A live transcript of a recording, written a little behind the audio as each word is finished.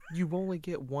You only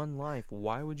get one life.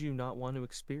 Why would you not want to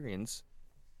experience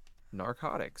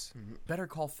narcotics? Better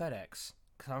call FedEx,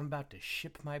 because I'm about to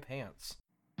ship my pants.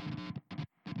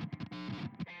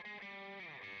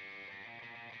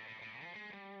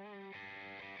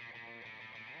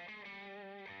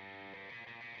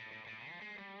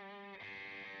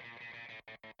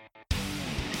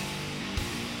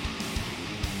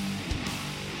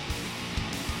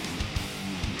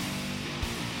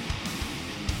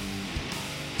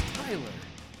 Tyler,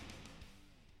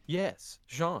 Yes,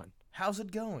 Sean. how's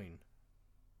it going?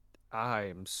 I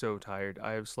am so tired.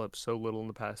 I have slept so little in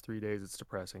the past 3 days. It's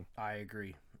depressing. I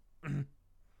agree.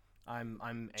 I'm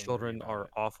angry Children about are it.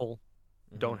 awful.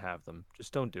 Hmm. Don't have them.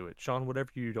 Just don't do it. Sean, whatever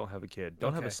you do, don't have a kid.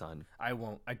 Don't have a Okay, son. I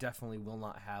won't. I definitely will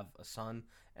not have a son,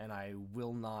 and I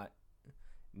will not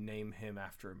name him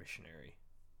after a missionary.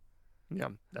 Yeah,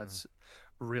 Mm. that's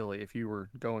really, if you were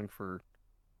going for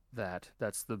that,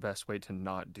 that's the best way to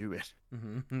not do it.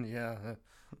 Mm-hmm. Yeah.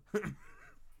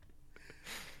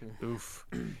 Oof.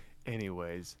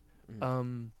 Anyways, Mm.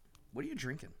 um, What are you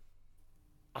drinking?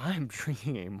 I'm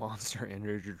drinking a Monster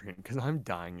Energy drink because I'm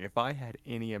dying. If I had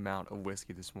any amount of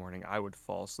whiskey this morning, I would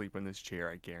fall asleep in this chair.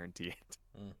 I guarantee it.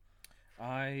 Mm.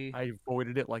 I I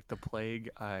avoided it like the plague.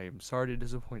 I'm sorry to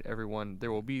disappoint everyone.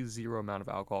 There will be zero amount of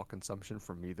alcohol consumption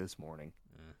from me this morning.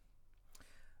 mm.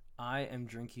 I am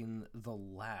drinking the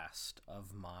last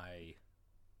of my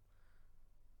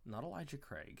not Elijah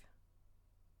Craig,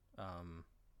 um,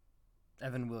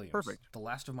 Evan Williams. Perfect. The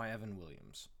last of my Evan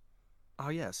Williams Oh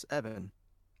yes, Evan.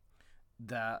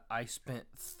 that I spent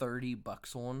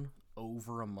 $30 on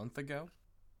over a month ago.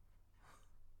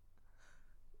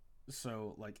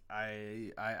 So like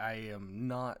I am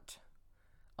not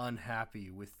unhappy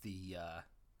with the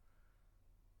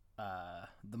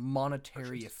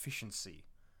monetary Purchase. efficiency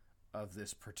of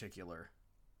this particular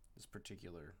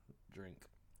drink.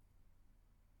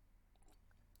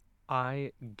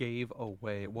 I gave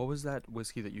away. What was that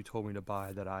whiskey that you told me to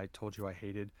buy that I told you I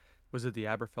hated? Was it the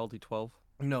Aberfeldy 12?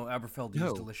 No, Aberfeldy's No,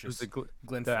 it was delicious. the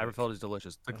Glenfiddich. Aberfeldy's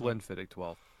delicious. The Uh-huh. Glenfiddich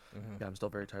 12. Uh-huh. Yeah, I'm still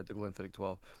very tired. The Glenfiddich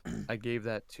 12. I gave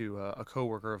that to a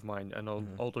coworker of mine, an Uh-huh.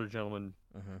 older gentleman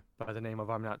Uh-huh. by the name of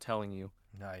I'm not telling you.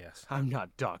 Ah, yes. I'm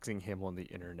not doxing him on the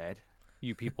internet.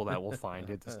 You people that will find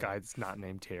it. This guy's not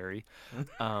named Terry.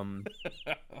 Um,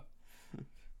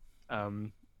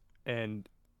 um, and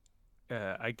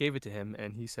I gave it to him,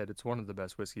 and he said it's one of the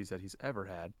best whiskeys that he's ever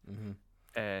had. Mm-hmm.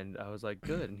 And I was like,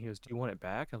 good. And he goes, do you want it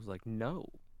back? I was like, no.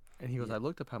 And he goes, Yeah. I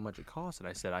looked up how much it cost, and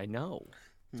I said, I know.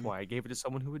 That's why I gave it to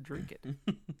someone who would drink it.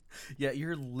 Yeah,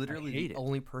 you're I literally the hate it.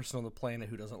 only person on the planet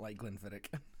who doesn't like Glenfiddich.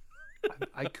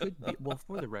 I could be, well,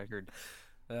 for the record,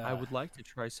 I uh, would like to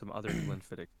try some other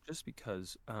Glenfiddich just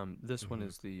because this one mm-hmm.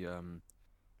 is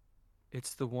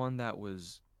it's the one that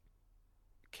was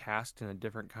cast in a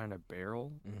different kind of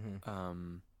barrel. Mm-hmm.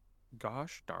 Um,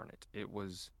 gosh darn it. It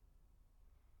was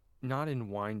not in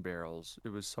wine barrels. It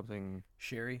was something.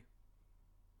 Sherry.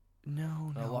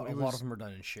 No, A no, lot, a it lot of was them are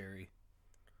done in sherry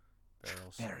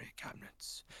barrels. sherry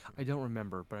cabinets. I don't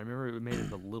remember, but I remember it made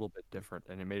it a little bit different,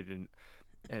 and it made it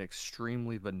an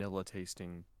extremely vanilla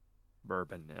tasting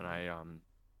bourbon, and I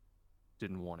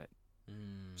didn't want it,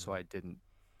 so Mm. I didn't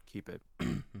keep it.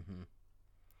 Mm-hmm.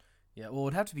 Yeah, well,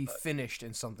 it'd have to be But finished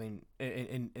in something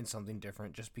in something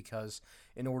different, just because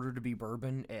in order to be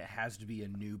bourbon, it has to be a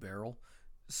new barrel.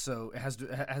 So it has to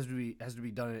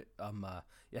be done.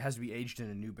 It has to be aged in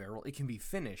a new barrel. It can be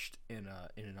finished in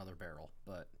another barrel,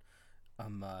 but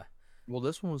um uh, well,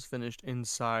 this one was finished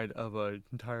inside of an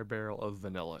entire barrel of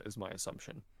vanilla, is my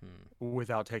assumption, hmm.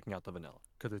 without taking out the vanilla,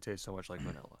 because it tastes so much like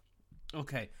vanilla.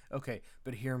 Okay,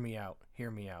 but hear me out.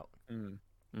 Hear me out. Mm.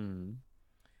 Mm.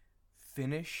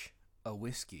 Finish a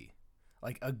whiskey,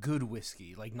 like a good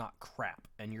whiskey, like not crap,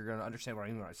 and you're gonna understand what I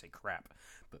mean when I say crap.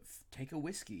 But take a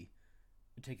whiskey,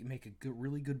 make a good,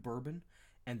 really good bourbon,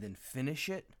 and then finish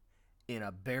it in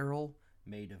a barrel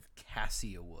made of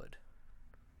cassia wood.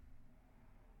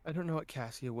 I don't know what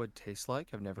cassia wood tastes like.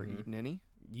 I've never Hmm. eaten any.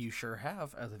 You sure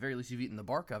have. At the very least, you've eaten the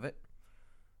bark of it.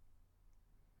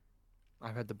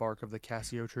 I've had the bark of the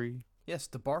cassia tree. Yes,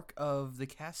 the bark of the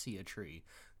cassia tree,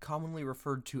 commonly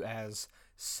referred to as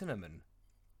cinnamon.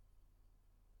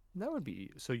 That would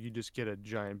be so you just get a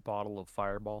giant bottle of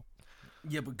Fireball,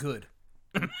 Yeah, but good.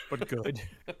 but good,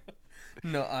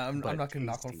 No, I'm but not gonna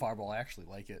knock on tasty. Fireball. I actually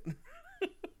like it.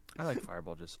 I like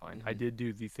Fireball just fine. I Hmm. did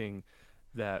do the thing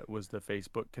that was the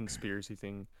Facebook conspiracy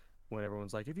thing when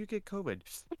everyone's like, if you get COVID,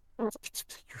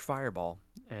 your Fireball.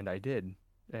 And I did.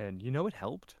 And it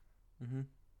helped. Hmm.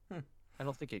 I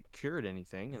don't think it cured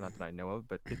anything, and not that I know of,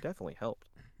 but it definitely helped.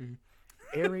 Hmm.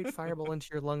 Aerate Fireball into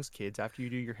your lungs, kids, after you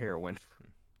do your heroin.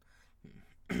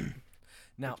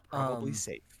 Now, It's probably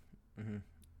safe. mhm.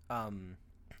 um,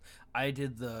 I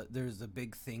did there's a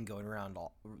big thing going around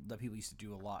that people used to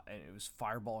do a lot, and it was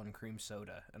Fireball and cream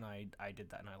soda, and I did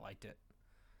that and I liked it.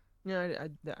 Yeah,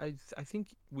 I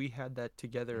think we had that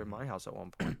together at Hmm. my house at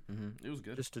one point It was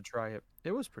good. just to try it.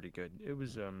 It was pretty good. It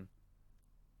was a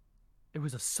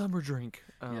summer drink.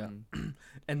 Yeah.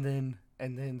 And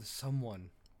then someone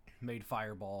made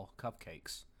Fireball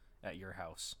cupcakes at your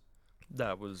house,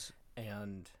 That was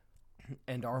and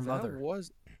and our that mother,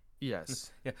 was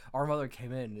yes. yeah, our mother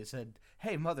came in and said,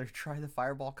 "Hey, mother, try the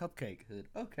Fireball cupcake." I said,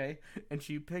 "Okay," and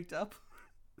she picked up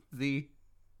the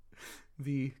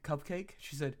the cupcake.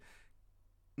 She said,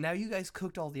 "Now you guys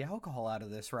cooked all the alcohol out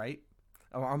of this, right?"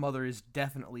 Our mother is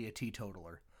definitely a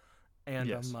teetotaler, and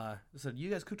Yes. said, "You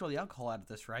guys cooked all the alcohol out of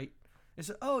this, right?" I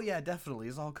said, "Oh yeah, definitely.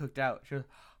 It's all cooked out." She goes,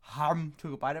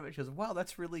 took a bite of it. She goes, "Wow,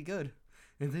 that's really good."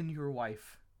 And then your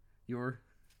wife, your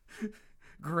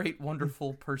great,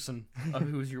 wonderful person,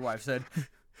 who was your wife, said,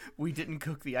 "We didn't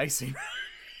cook the icing."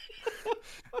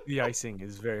 The icing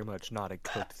is very much not a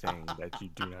cooked thing that you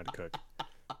do not cook.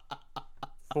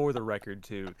 For the record,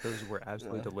 too, those were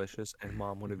absolutely delicious, and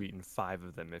Mom would have eaten 5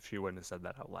 of them if she wouldn't have said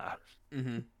that out loud.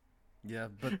 Mm-hmm. Yeah,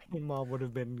 but Mom would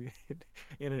have been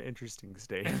in an interesting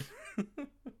state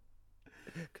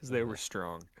because they were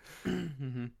strong.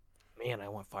 mm-hmm. Man, I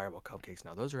want Fireball cupcakes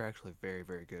now. Those are actually very,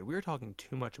 very good. We were talking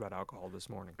too much about alcohol this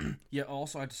morning. Yeah.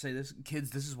 Also, I have to say this,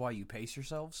 kids. This is why you pace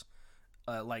yourselves.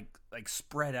 Like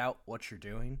spread out what you're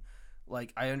doing.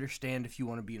 Like, I understand if you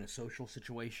want to be in a social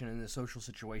situation. In a social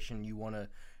situation, you want to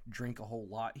drink a whole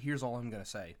lot. Here's all I'm gonna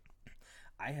say.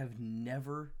 I have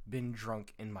never been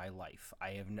drunk in my life.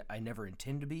 I never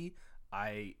intend to be.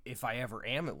 If I ever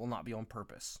am, it will not be on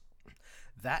purpose.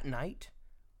 That night,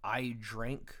 I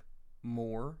drank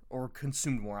more or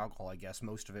consumed more alcohol. I guess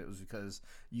most of it was because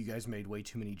you guys made way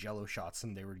too many Jello shots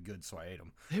and they were good, so I ate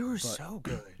them. They were so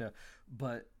good. Yeah,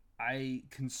 but I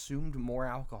consumed more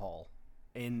alcohol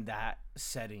in that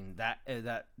setting, that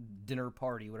dinner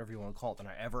party, whatever you want to call it, than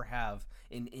I ever have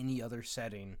in any other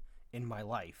setting in my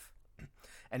life.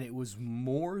 And it was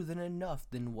more than enough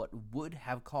than what would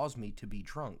have caused me to be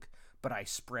drunk, but I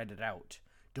spread it out.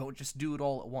 Don't just do it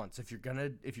all at once. If you're gonna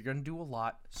do a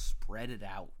lot, spread it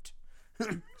out.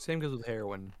 Same goes with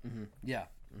heroin. Mm-hmm. Yeah.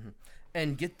 Mm-hmm.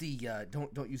 And get the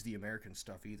don't use the American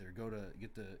stuff either. Go to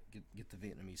get the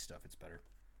Vietnamese stuff. It's better.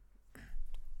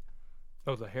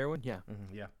 Oh, the heroin? Yeah.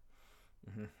 Mm-hmm. Yeah.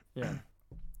 Mm-hmm. Yeah.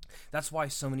 That's why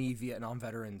so many Vietnam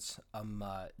veterans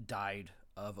died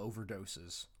of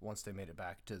overdoses once they made it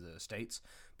back to the States,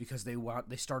 because they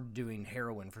started doing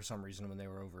heroin for some reason when they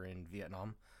were over in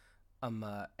Vietnam.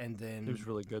 And then It was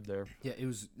really good there. yeah, it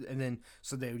was, and then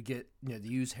so they would get, they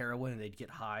use heroin and they'd get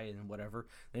high and whatever.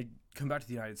 They'd come back to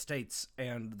the United States,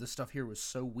 and the stuff here was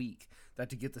so weak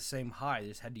that to get the same high, they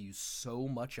just had to use so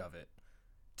much of it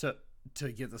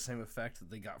to get the same effect that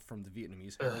they got from the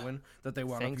Vietnamese heroin that they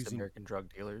wound up Thanks, using. American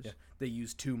drug dealers. Yeah, they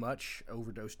used too much,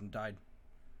 overdosed, and died.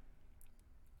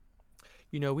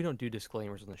 You know, we don't do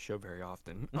disclaimers on the show very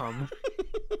often. But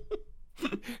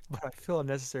I feel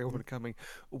unnecessary when coming.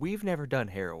 We've never done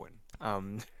heroin.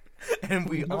 And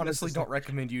we don't honestly don't necessarily-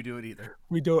 recommend you do it either.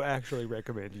 We don't actually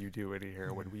recommend you do any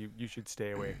heroin. You should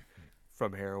stay away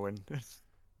from heroin. It's-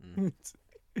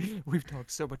 We've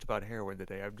talked so much about heroin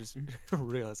today. I'm just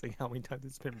realizing how many times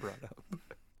it's been brought up.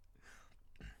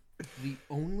 The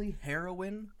only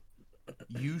heroin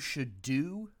you should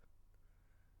do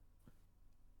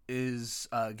is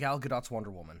Gal Gadot's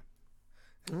Wonder Woman.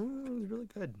 It was really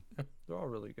good. They're all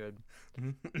really good.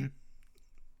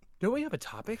 Don't we have a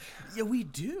topic? Yeah, we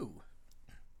do.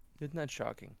 Isn't that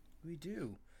shocking? We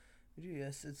do. We do.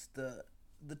 Yes, it's the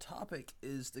topic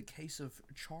is the case of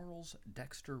Charles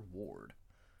Dexter Ward.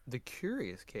 The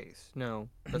Curious Case. No,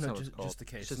 that's No, not what it's just called. the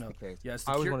case. It's just No. the case. Yeah, it's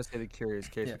the I always want to say the Curious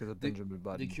Case Yeah, because of the- Benjamin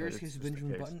Button. The but Curious it's Case of just the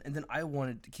Benjamin case. Button, and then I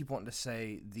wanted to keep wanting to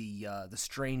say the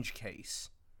Strange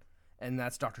Case, and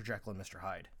that's Dr. Jekyll and Mr.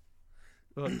 Hyde.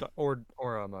 Or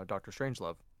Dr.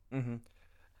 Strangelove. Mm-hmm.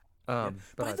 But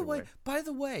By either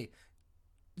the way,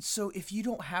 so if you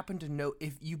don't happen to know,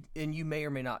 and you may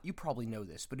or may not, you probably know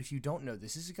this, but if you don't know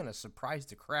this is going to surprise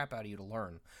the crap out of you to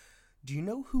learn. Do you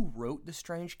know who wrote The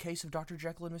Strange Case of Dr.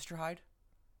 Jekyll and Mr. Hyde?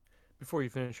 before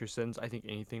you finish your sentence, I think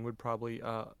anything would probably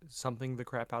something the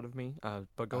crap out of me.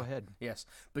 But go ahead. Yes,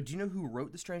 but do you know who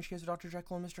wrote The Strange Case of Dr.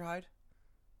 Jekyll and Mr. Hyde?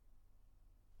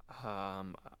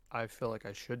 I feel like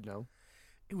I should know.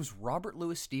 It was Robert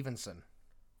Louis Stevenson.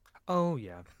 Oh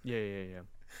yeah.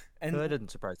 And No, that doesn't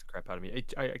surprise the crap out of me.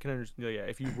 I can understand. Yeah,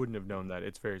 if you wouldn't have known that,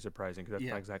 it's very surprising because that's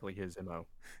Yeah. not exactly his mo.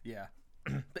 yeah.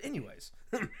 But anyways,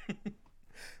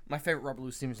 My favorite Robert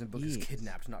Louis Stevenson book is Yes.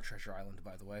 Kidnapped, not Treasure Island,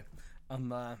 by the way.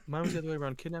 Mine was the other way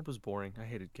around. Kidnapped was boring. I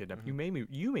hated Kidnapped. You made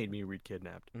me read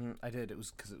Kidnapped I did. It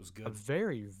was because it was a good.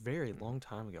 very, very long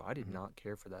time ago. I did not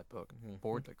care for that book.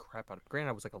 Bored the crap out of. Granted,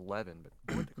 I was like 11, but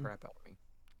bored the crap out of me.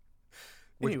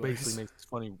 Which Anyways. basically makes this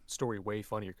funny story way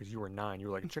funnier because you were 9. You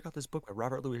were like, check out this book by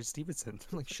Robert Louis Stevenson.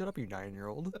 I'm like, shut up, you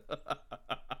 9-year-old.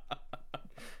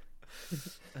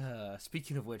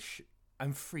 Speaking of which,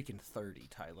 I'm freaking 30,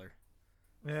 Tyler.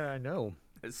 Yeah, I know.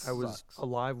 It I was sucks.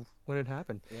 alive when it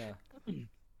happened. Yeah. You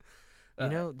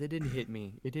know, that didn't hit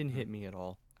me. It didn't hit me at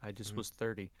all. I just was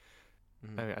 30.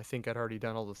 I mean, I think I'd already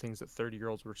done all the things that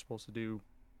 30-year-olds were supposed to do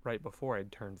right before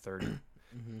I'd turned 30.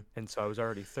 And so I was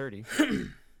already 30.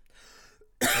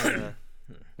 And,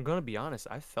 I'm going to be honest,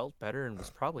 I felt better and was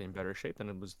probably in better shape than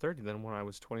I was 30 than when I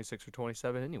was 26 or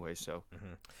 27 anyway, so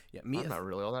Yeah, me I'm not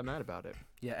really all that mad about it.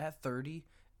 Yeah, at 30,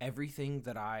 everything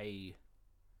that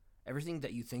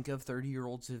you think of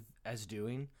 30-year-olds as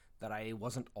doing that I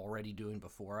wasn't already doing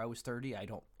before I was 30, I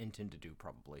don't intend to do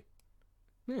probably.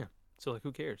 Yeah, so like,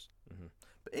 who cares?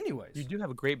 But anyways, You do have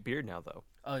a great beard now, though.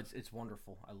 oh, it's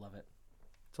wonderful. I love it.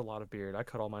 It's a lot of beard. I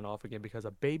cut all mine off again because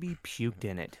a baby puked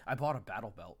in it. I bought a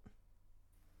battle belt.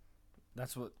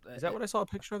 That's what. Is that what I saw a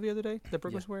picture of the other day that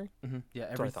Brooke was wearing? Yeah,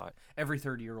 That's what I thought. every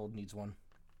 30-year-old needs one.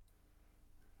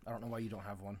 I don't know why you don't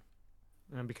have one.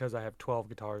 And because I have 12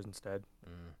 guitars instead.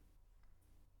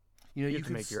 You know, You you have to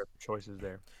could make your choices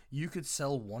there. you could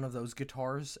sell one of those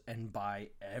guitars and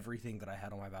buy everything that I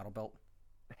had on my battle belt.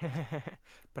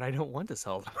 But I don't want to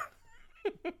sell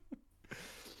them.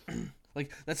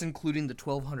 Like that's including the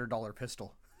 $1,200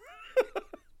 pistol.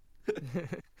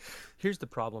 Here's the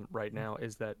problem right now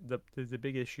is that the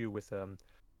big issue with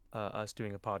us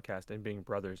doing a podcast and being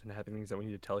brothers and having things that we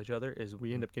need to tell each other is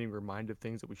we end up getting reminded of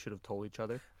things that we should have told each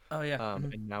other. Oh yeah.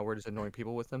 And now we're just annoying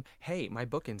people with them. Hey, my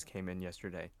bookends came in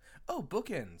yesterday. Oh,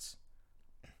 bookends.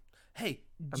 Hey,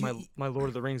 And my Lord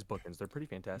of the Rings bookends, they're pretty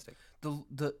fantastic. the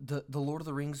Lord of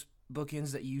the Rings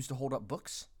bookends that you use to hold up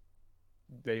books.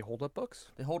 They hold up books.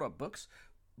 They hold up books.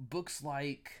 Books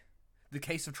like The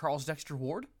Case of Charles Dexter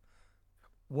Ward.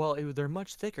 Well, they're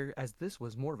much thicker, as this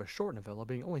was more of a short novella,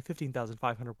 being only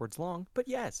 15,500 words long. But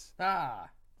yes, Ah.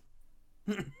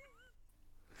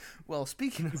 Well,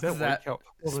 speaking of is that that, word count?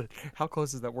 Hold on. How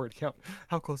close is that word count?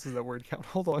 How close is that word count?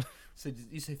 Hold on. so did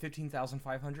you say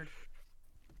 15,500?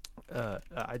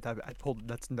 I pulled.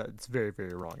 That's very,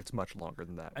 very wrong. It's much longer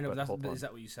than that. I know, but but hold on. is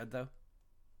that what you said though?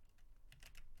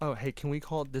 Oh, hey, can we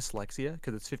call it dyslexia?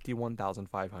 Because it's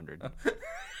 51,500.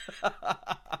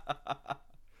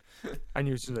 I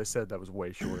knew as soon as I said that was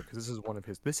way shorter because this is one of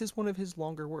his. This is one of his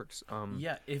longer works.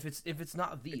 Yeah, if it's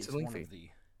not the, it's one lengthy. of the.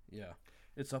 Yeah,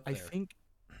 it's up I there. think.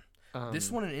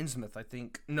 This one in Innsmouth, I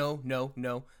think. No.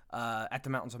 At the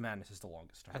Mountains of Madness is the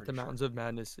longest. I'm At the pretty sure. Mountains of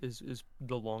Madness is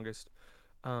the longest.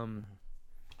 Well-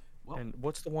 And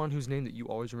what's the one whose name that you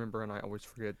always remember and I always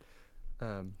forget?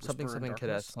 Something Whisper in something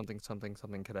Kadeth, Darkness?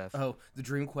 something Kadeth. Oh, The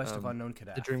Dream Quest of Unknown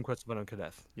Cadet. The Dream Quest of Unknown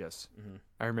Kadeth. Yes,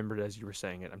 I remembered as you were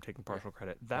saying it. I'm taking partial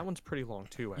credit. That one's pretty long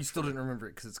too. You Actually. still didn't remember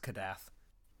it because it's Kadath.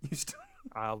 You still.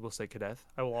 I will say Kadeth.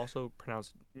 I will also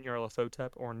pronounce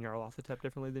Nyarlathotep or Nyarlathotep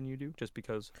differently than you do, just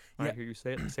because when Yeah. I hear you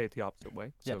say it the opposite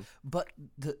way. Yeah, So but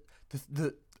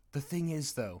the thing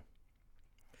is though,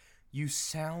 you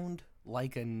sound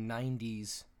like a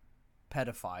 '90s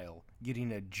pedophile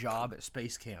getting a job at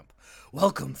space camp.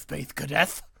 Welcome, Space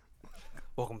Cadet.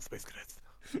 welcome to Space Cadets.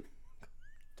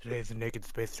 Today is the naked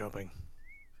space jumping.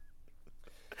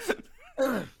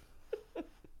 I'll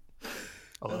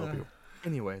help you.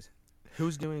 Anyways,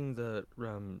 who's doing the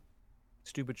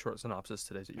stupid short synopsis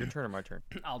today? Is it your turn or my turn?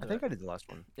 I'll do I think it. I did the last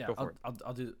one. Yeah, Go for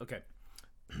I'll do. Okay.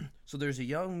 So there's a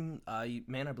young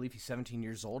man, I believe he's 17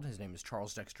 years old. His name is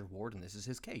Charles Dexter Ward, and this is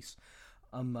his case.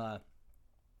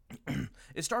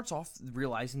 It starts off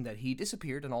realizing that he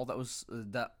disappeared, and all that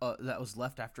was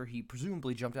left after he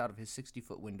presumably jumped out of his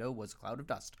 60-foot window was a cloud of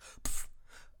dust.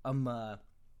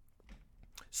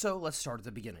 So let's start at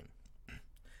the beginning.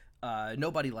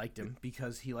 Nobody liked him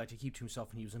because he liked to keep to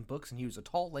himself when he was in books, and he was a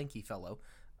tall, lanky fellow,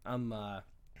 and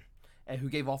who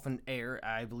gave off an air,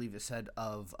 I believe it said,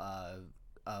 of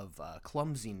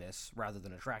clumsiness rather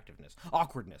than attractiveness.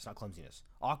 Awkwardness, not clumsiness.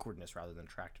 Awkwardness rather than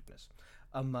attractiveness.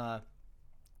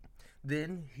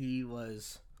 Then he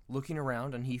was looking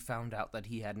around and he found out that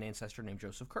he had an ancestor named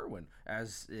Joseph Kerwin,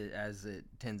 as it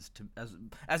tends to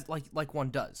as like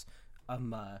one does.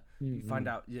 You find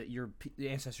out that your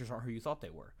ancestors aren't who you thought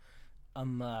they were.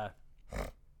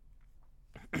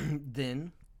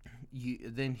 Then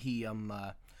he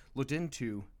looked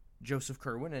into Joseph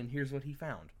Kerwin, and here's what he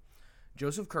found.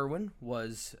 Joseph Kerwin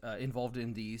was involved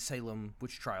in the Salem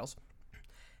witch trials,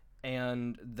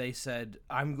 and they said,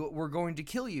 we're going to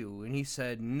kill you. And he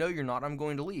said, no, you're not. I'm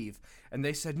going to leave. And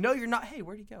they said, no, you're not. Hey,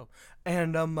 where'd he go?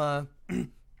 And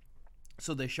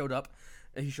so they showed up.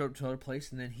 And he showed up to another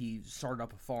place, and then he started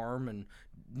up a farm and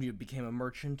became a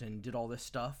merchant and did all this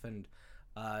stuff. And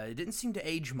it didn't seem to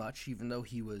age much, even though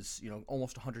he was,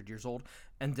 almost 100 years old.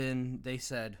 And then they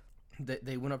said,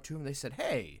 they went up to him and they said,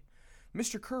 hey,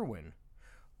 Mr. Kerwin,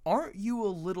 aren't you a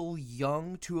little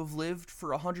young to have lived for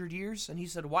 100 years? And he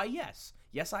said, why, yes.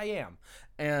 Yes, I am.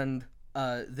 And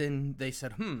then they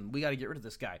said, we got to get rid of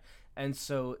this guy. And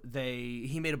so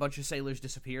he made a bunch of sailors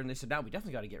disappear, and they said, now we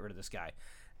definitely got to get rid of this guy.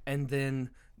 And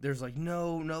then there's like,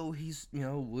 no, he's,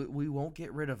 we won't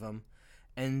get rid of him.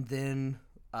 And then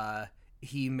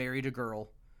he married a girl,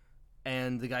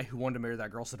 and the guy who wanted to marry that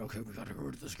girl said, okay, we got to get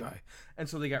rid of this guy. And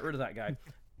so they got rid of that guy.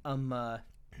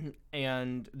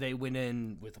 And they went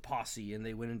in with a posse, and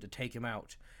they went in to take him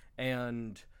out.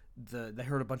 And they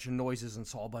heard a bunch of noises and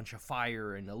saw a bunch of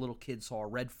fire, and a little kid saw a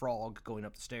red frog going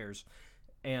up the stairs.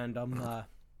 And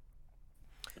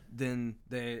then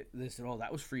they said, oh,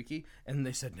 that was freaky. And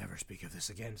they said, never speak of this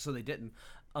again. So they didn't.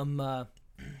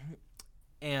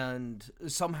 And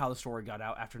somehow the story got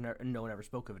out after no one ever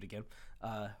spoke of it again.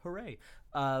 Hooray.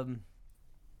 And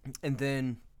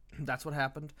then that's what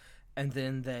happened. And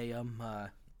then they,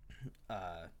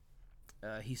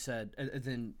 he said, and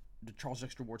then Charles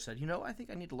Dexter Ward said, I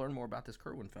think I need to learn more about this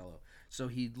Kerwin fellow. So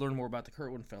he learned more about the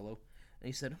Kerwin fellow. And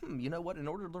he said, you know what? In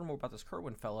order to learn more about this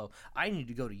Kerwin fellow, I need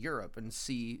to go to Europe and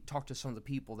talk to some of the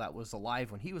people that was alive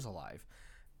when he was alive.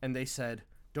 And they said,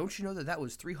 don't you know that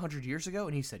was 300 years ago?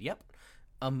 And he said, yep.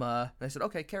 And I said,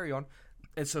 okay, carry on.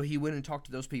 And so he went and talked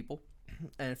to those people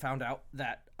and found out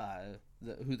that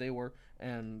who they were,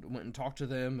 and went and talked to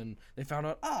them, and they found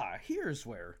out, here's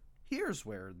where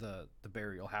the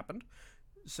burial happened.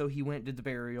 So he went, did the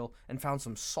burial, and found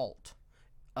some salt.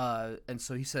 And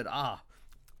so he said,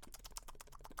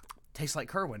 tastes like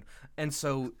Kerwin. And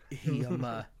so he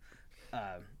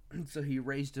so he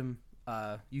raised him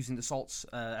using the salts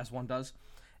as one does.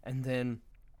 And then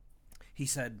he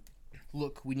said,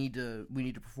 look, we need to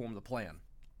perform the plan.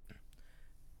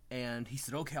 And he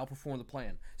said, okay, I'll perform the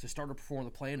plan. So he started performing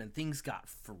the plan, and things got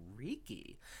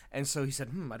freaky. And so he said,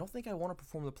 I don't think I want to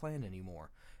perform the plan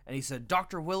anymore. And he said,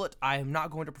 Dr. Willett, I am not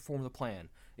going to perform the plan.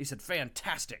 He said,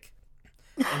 fantastic.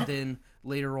 And then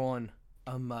later on,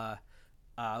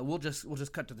 we'll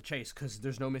just cut to the chase, because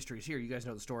there's no mysteries here. You guys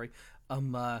know the story.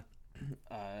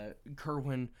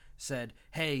 Kerwin said,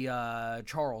 hey,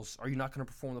 Charles, are you not going to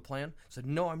perform the plan? I said,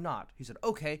 no, I'm not. He said,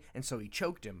 okay. And so he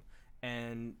choked him,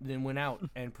 and then went out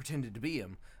and pretended to be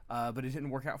him. But it didn't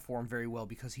work out for him very well,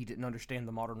 because he didn't understand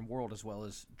the modern world as well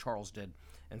as Charles did.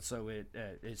 And so it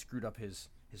screwed up his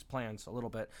plans a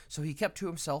little bit. So he kept to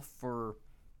himself for,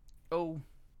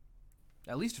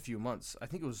 at least a few months. I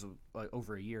think it was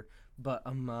over a year. But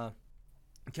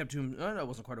kept to him. No, it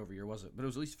wasn't quite over a year, was it? But it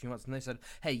was at least a few months. And they said,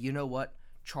 hey, you know what?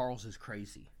 Charles is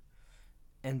crazy.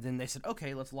 And then they said,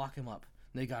 okay, let's lock him up.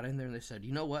 And they got in there and they said,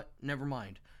 you know what? Never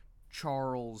mind.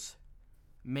 Charles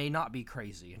may not be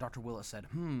crazy. And Dr. Willett said,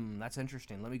 that's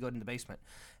interesting. Let me go in the basement.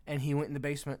 And he went in the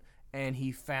basement, and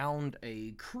he found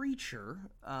a creature,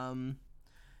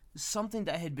 something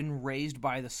that had been raised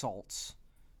by the salts,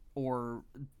 or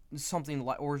something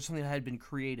that had been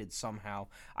created somehow.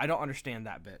 I don't understand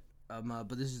that bit. But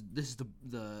this is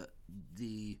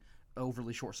the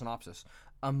overly short synopsis.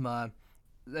 And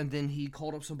then he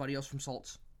called up somebody else from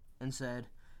Salts and said,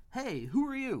 "Hey, who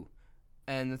are you?"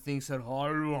 And the thing said,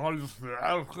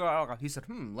 he said,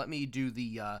 let me do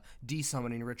the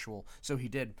de-summoning ritual. So he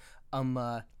did.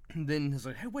 Then he's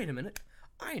like, hey, wait a minute.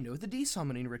 I know the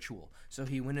de-summoning ritual. So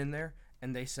he went in there,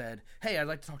 and they said, hey, I'd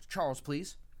like to talk to Charles,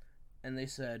 please. And they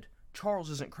said, Charles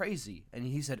isn't crazy. And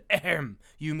he said,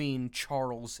 you mean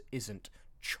Charles isn't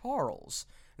Charles?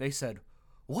 And they said,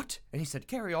 what? And he said,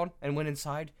 carry on, and went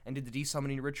inside and did the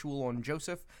de-summoning ritual on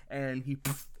Joseph, and he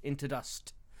into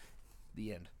dust.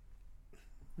 The end.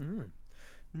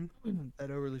 That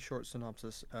overly short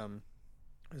synopsis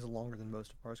is longer than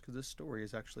most of ours, because this story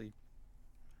is actually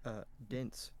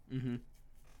dense.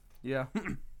 Yeah.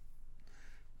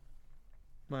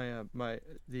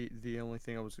 The only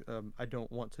thing I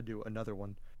don't want to do another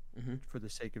one for the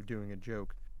sake of doing a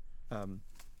joke,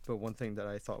 but one thing that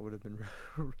I thought would have been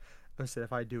I said,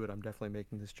 if I do it, I'm definitely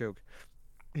making this joke.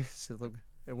 So look,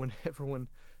 when everyone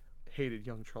hated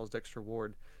young Charles Dexter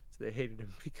Ward, so they hated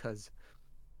him because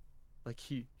like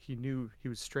he knew he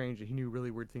was strange, and he knew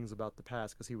really weird things about the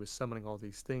past, because he was summoning all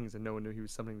these things, and no one knew he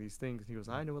was summoning these things. And he goes,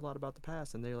 I know a lot about the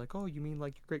past. And they're like, oh, you mean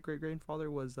like your great grandfather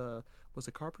was a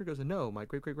carpenter? He goes, no, my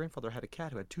great grandfather had a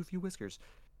cat who had too few whiskers.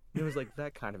 It was like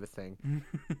that kind of a thing.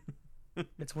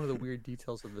 It's one of the weird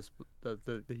details of this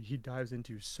that he dives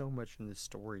into so much in this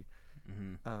story,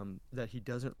 that he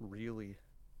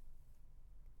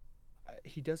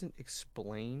doesn't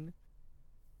explain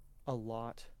a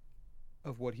lot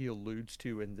of what he alludes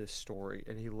to in this story,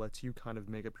 and he lets you kind of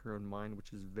make up your own mind,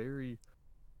 which is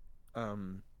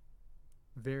um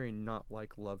very not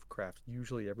like Lovecraft.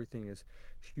 Usually everything is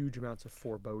huge amounts of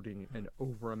foreboding and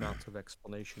over amounts of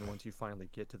explanation once you finally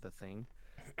get to the thing.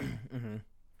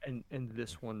 And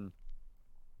this one,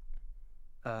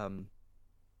 um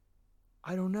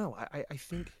I don't know. I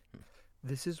think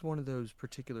this is one of those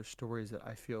particular stories that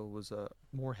I feel was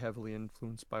more heavily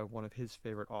influenced by one of his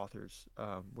favorite authors,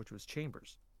 which was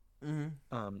Chambers. And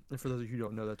for those of you who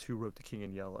don't know, that's who wrote The King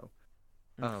in Yellow,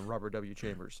 Robert W.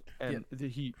 Chambers. And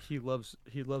he loves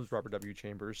Robert W.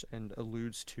 Chambers and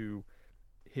alludes to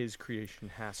his creation,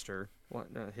 Hastur. Well,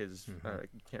 no, his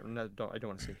can't no, don't I don't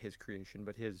want to say his creation,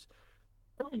 but his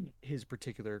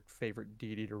particular favorite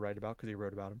deity to write about because he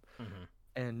wrote about him.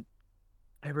 And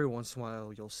every once in a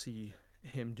while, you'll see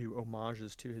him do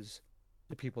homages to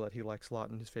the people that he likes a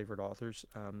lot and his favorite authors.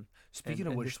 Speaking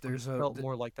of which, there's felt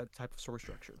more like that type of story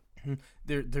structure.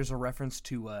 There's a reference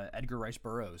to Edgar Rice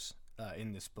Burroughs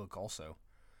in this book also.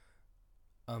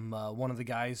 One of the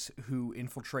guys who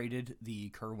infiltrated the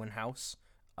Kerwin house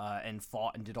and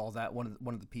fought and did all that. One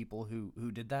of the people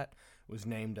who did that was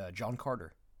named John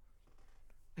Carter.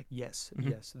 Yes,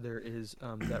 there is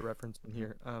that reference in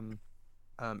here.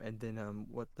 And then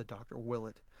what the Dr.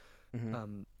 Willett,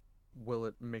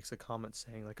 Willett makes a comment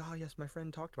saying like, "Oh yes, my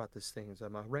friend talked about this thing. It's,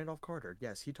 Randolph Carter.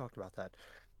 Yes, he talked about that."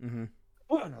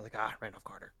 Well, and I was like, Randolph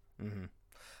Carter.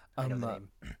 I know the name.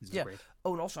 Yeah. Great.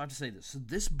 Oh, and also I have to say this. So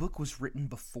this book was written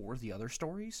before the other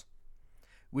stories,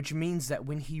 which means that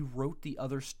when he wrote the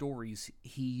other stories,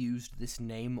 he used this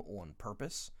name on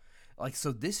purpose. Like,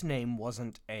 so this name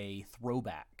wasn't a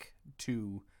throwback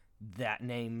to that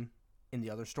name in the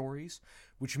other stories,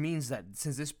 which means that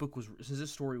since this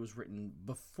story was written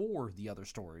before the other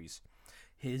stories,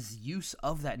 his use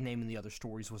of that name in the other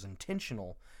stories was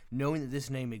intentional, knowing that this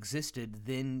name existed,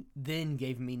 then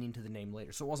gave meaning to the name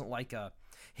later. So it wasn't like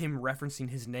him referencing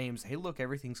his names, hey look,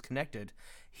 everything's connected.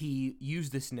 He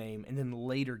used this name and then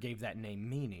later gave that name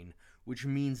meaning, which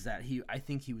means that I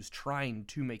think he was trying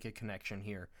to make a connection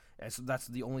here. And so that's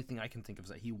the only thing I can think of,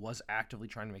 is that he was actively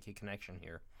trying to make a connection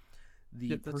here.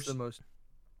 That's the most.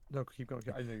 No, keep going.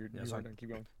 I know you're done. Keep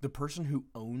going. The person who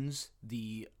owns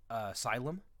the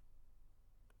asylum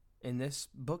in this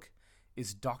book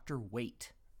is Dr.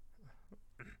 Waite.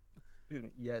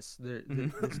 Yes, this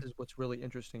is what's really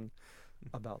interesting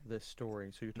about this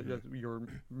story. So you're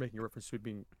making a reference to it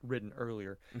being written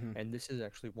earlier, and this is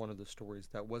actually one of the stories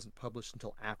that wasn't published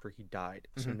until after he died.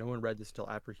 So no one read this until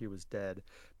after he was dead,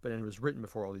 but it was written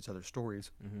before all these other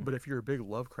stories. But if you're a big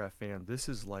Lovecraft fan, this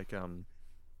is like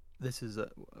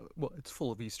it's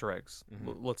full of Easter eggs.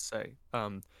 Let's say,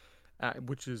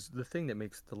 which is the thing that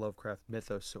makes the Lovecraft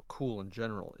mythos so cool in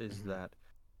general, is that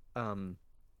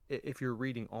if you're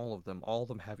reading all of them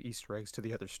have Easter eggs to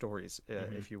the other stories,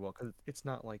 if you will. Because it's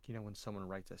not like, when someone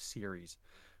writes a series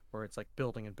where it's like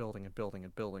building and building and building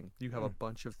and building. You have a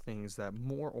bunch of things that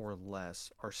more or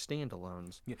less are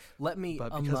standalones. Yeah. But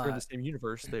because they're in the same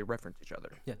universe, they reference each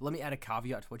other. Yeah. Let me add a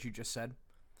caveat to what you just said.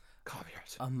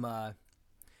 Caveat.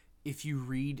 If you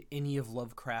read any of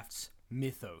Lovecraft's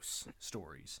mythos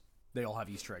stories, they all have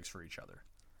Easter eggs for each other.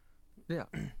 Yeah.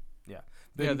 Yeah.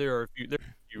 There are a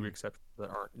few exceptions that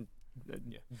aren't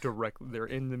directly. They're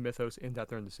in the mythos in that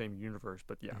they're in the same universe,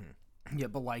 but yeah. Yeah,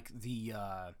 but like the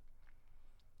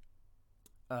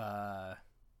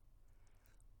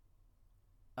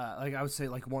like I would say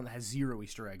like one that has 0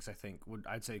 Easter eggs, I think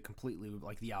I'd say completely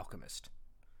like The Alchemist.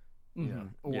 Yeah.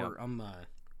 And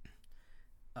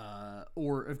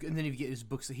then if you get his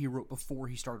books that he wrote before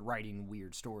he started writing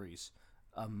weird stories,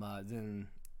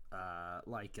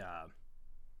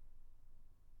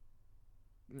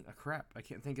 crap, I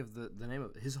can't think of the name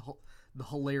of it. The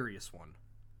hilarious one.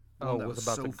 Was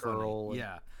about so the girl.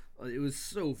 Yeah, it was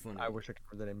so funny. I wish I could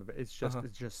remember the name of it. It's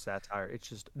just satire. It's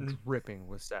just dripping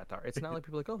with satire. It's not like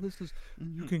people are like, oh, this is,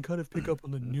 you can kind of pick up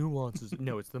on the nuances.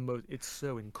 No, it's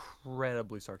so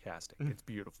incredibly sarcastic. It's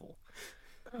beautiful.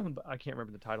 But I can't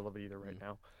remember the title of it either right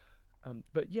now.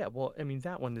 But yeah, well, I mean,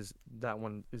 that one is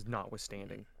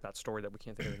notwithstanding that story that we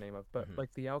can't think of the name of. But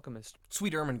like The Alchemist,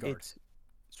 Sweet Ermengarde.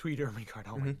 Sweet Ermengarde.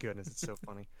 Oh my goodness, it's so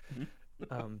funny.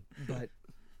 But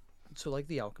so like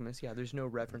The Alchemist, there's no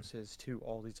references to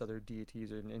all these other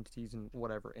deities and entities and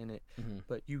whatever in it,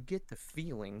 but you get the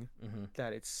feeling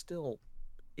that it still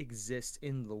exists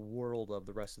in the world of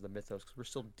the rest of the mythos, because we're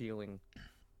still dealing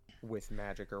with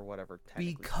magic or whatever.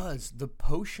 technically Because the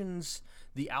potions,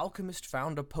 the alchemist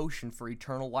found a potion for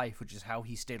eternal life, which is how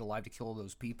he stayed alive to kill all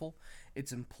those people.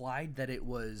 It's implied that it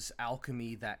was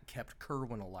alchemy that kept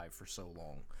Kerwin alive for so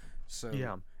long. So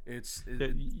Yeah. it's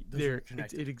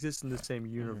it exists in the same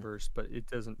universe, but it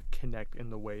doesn't connect in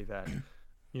the way that,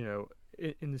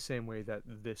 in the same way that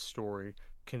this story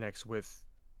connects with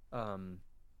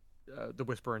the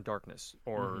Whisper in Darkness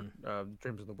or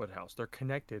Dreams in the Woodhouse. They're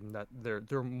connected in that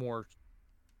they're more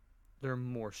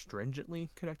stringently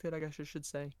connected, I guess I should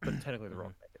say, but technically they're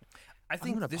all connected. I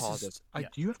think I'm gonna this pause is. this. Yeah,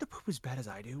 Do you have to poop as bad as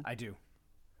I do? I do.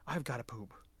 I've got to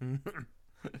poop.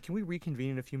 Can we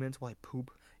reconvene in a few minutes while I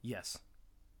poop? Yes.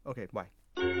 Okay, bye.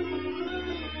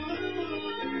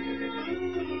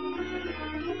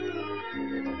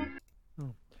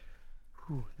 Oh,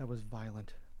 whew, that was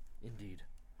violent. Indeed.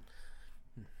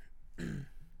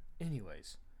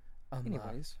 Anyways.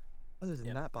 Other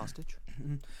than that, Bostich.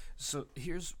 So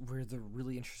here's where the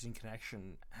really interesting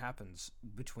connection happens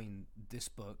between this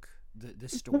book,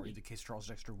 this story, the case of Charles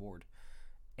Dexter Ward,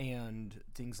 and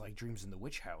things like Dreams in the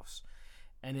Witch House,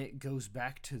 and it goes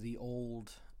back to the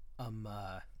old,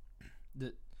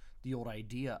 the old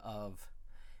idea of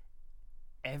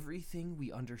everything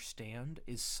we understand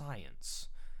is science,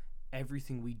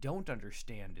 everything we don't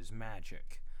understand is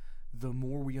magic. The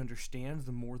more we understand,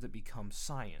 the more that becomes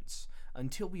science.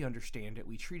 Until we understand it,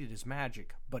 we treat it as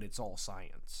magic, but it's all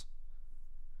science.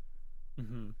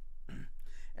 Mm-hmm.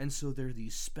 And so there are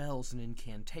these spells and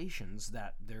incantations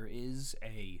that there is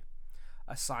a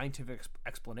scientific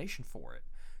explanation for it.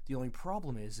 The only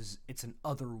problem is it's an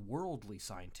otherworldly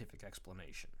scientific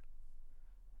explanation.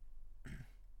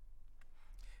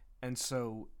 And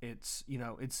so it's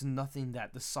nothing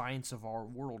that the science of our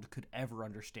world could ever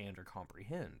understand or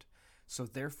comprehend. So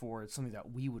therefore, it's something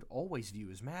that we would always view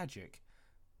as magic,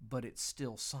 but it's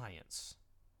still science.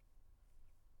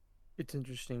 It's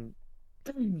interesting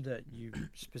that you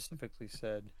specifically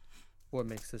said what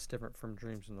makes this different from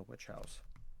Dreams in the Witch House.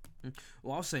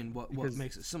 Well, I was saying what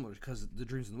makes it similar, because the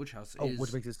Dreams in the Witch House is... Oh,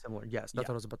 what makes it similar? Yes, that's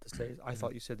what I was about to say. I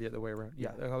thought you said the other way around.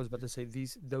 Yeah, I was about to say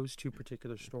those two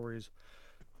particular stories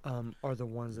are the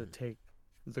ones that take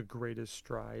the greatest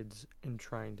strides in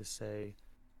trying to say,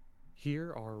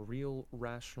 here are real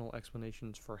rational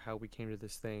explanations for how we came to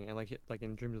this thing. And like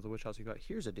in Dreams of the Witch House, you got,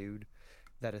 here's a dude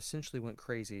that essentially went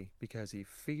crazy because he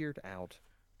figured out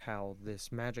how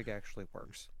this magic actually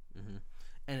works. Mm-hmm.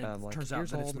 And it turns out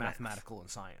that it's mathematical and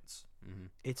science. Mm-hmm.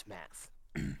 It's math.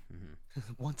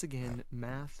 Once again,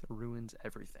 math ruins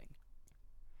everything.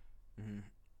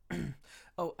 Mm-hmm.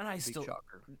 Oh, and I Big still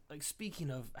shocker. like,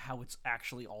 speaking of how it's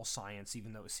actually all science,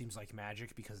 even though it seems like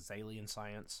magic because it's alien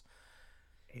science.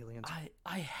 Aliens.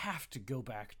 I have to go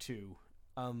back to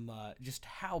just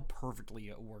how perfectly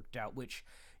it worked out, which,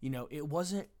 it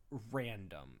wasn't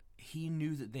random. He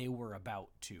knew that they were about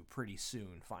to pretty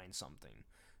soon find something.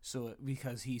 So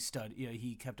because he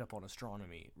he kept up on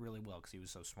astronomy really well because he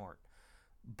was so smart.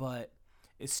 But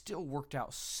it still worked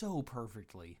out so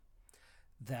perfectly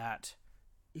that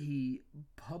he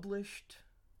published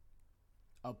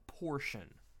a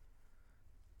portion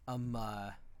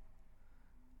Whisper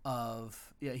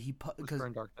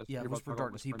in Darkness. Whisper in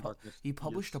Darkness. He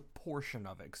published a portion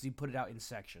of it because he put it out in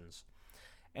sections,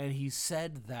 and he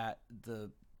said that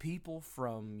the people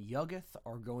from Yuggoth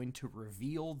are going to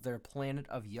reveal their planet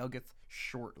of Yuggoth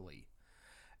shortly,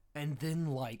 and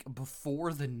then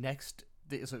before the next.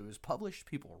 So it was published,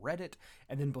 people read it,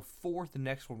 and then before the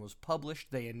next one was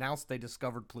published, they announced they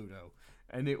discovered Pluto,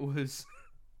 and it was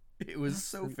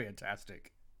so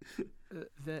fantastic.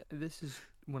 This is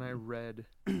when I read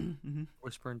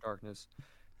Whisper in Darkness,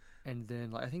 and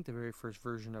then I think the very first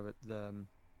version of it, the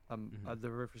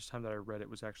very first time that I read it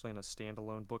was actually in a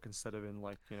standalone book instead of in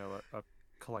a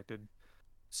collected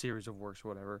series of works or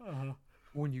whatever.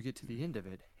 When you get to the end of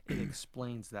it, it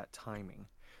explains that timing.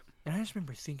 And I just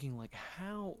remember thinking,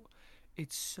 how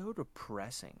it's so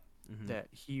depressing that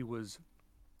he was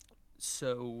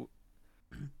so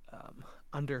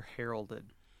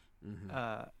under-heralded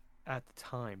at the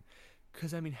time.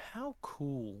 Because, how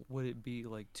cool would it be,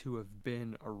 to have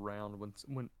been around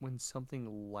when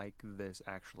something like this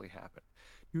actually happened?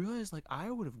 You realize,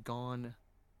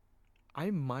 I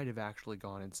might have actually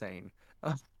gone insane.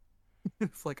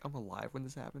 If, I'm alive when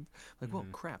this happens. Well,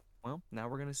 crap. Well, now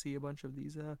we're going to see a bunch of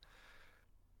these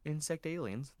insect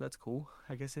aliens. That's cool.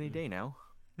 I guess any day now.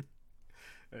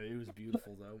 It was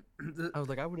beautiful, though. I was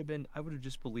I would have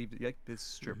just believed it. This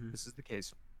is true. This is the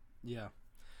case. Yeah.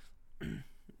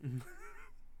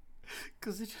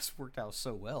 Because it just worked out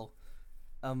so well.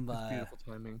 It's beautiful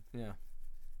timing. Yeah.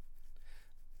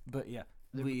 But yeah,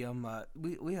 we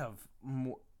have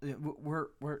more.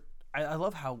 I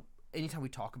love how anytime we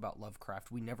talk about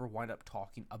Lovecraft, we never wind up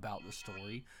talking about the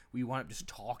story. We wind up just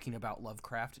talking about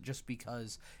Lovecraft just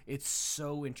because it's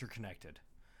so interconnected,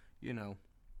 you know.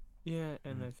 Yeah,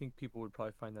 and I think people would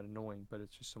probably find that annoying, but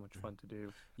it's just so much fun to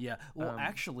do. Yeah. Well, Um,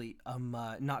 actually,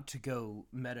 not to go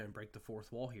meta and break the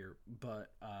fourth wall here,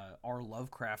 but our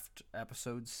Lovecraft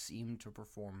episodes seem to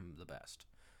perform the best.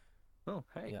 Oh,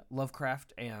 hey. Yeah,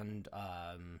 Lovecraft and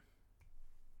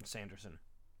Sanderson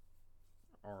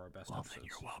are our best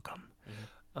episodes. welcome.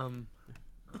 Um,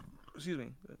 excuse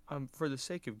me. For the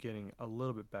sake of getting a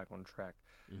little bit back on track,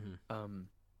 Mm-hmm.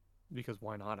 because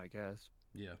why not? I guess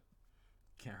Yeah.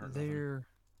 Can't hurt nothing.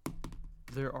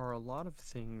 there are a lot of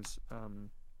things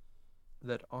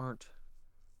that aren't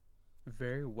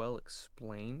very well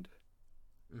explained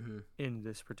Mm-hmm. in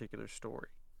this particular story.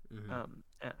 Mm-hmm.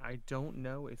 And I don't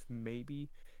know if maybe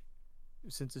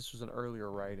since this was an earlier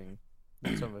writing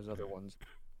than some of his other ones,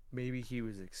 maybe he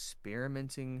was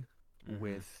experimenting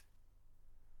with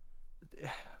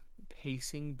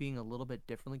pacing being a little bit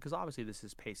differently, because obviously this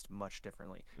is paced much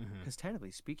differently. Mm-hmm. Because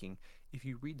technically speaking, if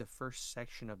you read the first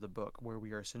section of the book where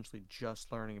we are essentially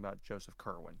just learning about Joseph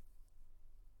Curwen,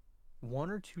 one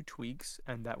or two tweaks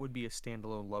and that would be a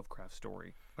standalone Lovecraft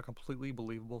story, a completely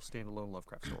believable standalone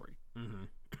Lovecraft story.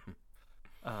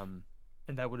 Mm-hmm.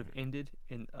 And that would have ended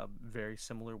in a very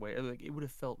similar way. Like, it would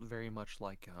have felt very much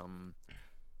like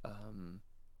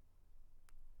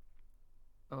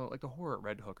like the horror at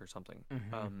Red Hook or something.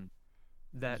 Mhm.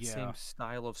 That Yeah. same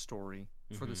style of story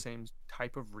for the Mhm. same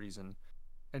type of reason,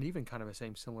 and even kind of a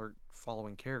same similar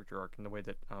following character arc in the way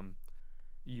that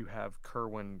you have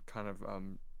Kerwin kind of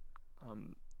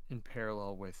in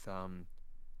parallel with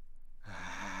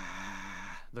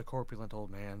the corpulent old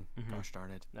man. Mhm. Gosh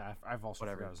darn it. Nah, I've also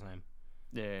Whatever. forgot his name.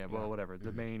 Yeah, well, Yeah. whatever.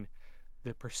 Mhm.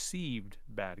 The perceived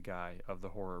bad guy of the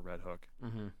horror Red Hook,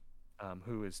 Mm-hmm.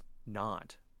 who is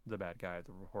not the bad guy of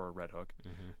the horror Red Hook.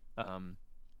 Mm-hmm.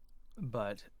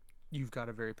 But you've got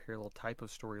a very parallel type of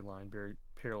storyline, very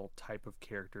parallel type of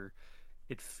character.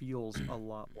 It feels a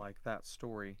lot like that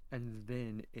story, and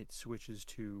then it switches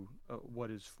to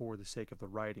what is, for the sake of the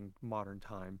writing, modern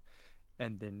time,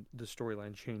 and then the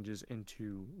storyline changes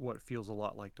into what feels a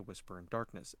lot like The Whisper in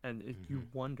Darkness. And you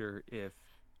wonder if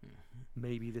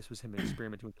maybe this was him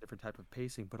experimenting with a different type of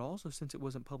pacing, but also since it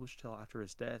wasn't published till after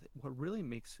his death, what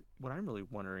I'm really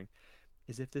wondering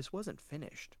is if this wasn't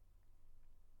finished.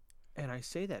 And I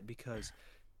say that because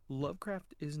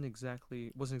Lovecraft wasn't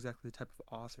exactly the type of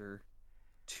author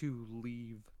to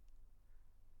leave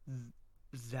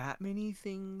that many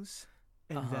things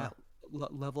and Uh-huh. that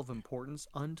level of importance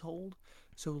untold.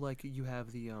 So like you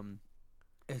have the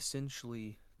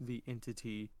essentially the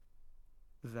entity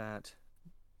that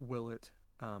Willett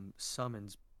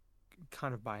summons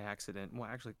kind of by accident. Well,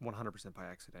 actually 100% by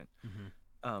accident.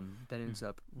 Mm-hmm. That ends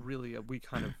up really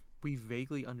we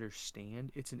vaguely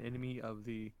understand it's an enemy of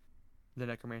the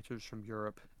necromancers from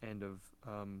Europe and of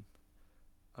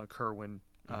Kerwin,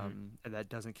 and that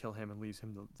doesn't kill him and leaves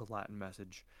him the Latin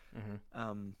message.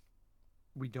 Mm-hmm.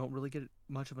 We don't really get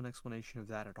much of an explanation of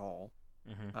that at all.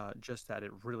 Mm-hmm. Just that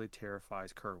it really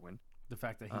terrifies Kerwin. The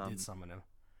fact that he Um, did summon him.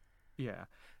 Yeah,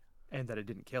 and that it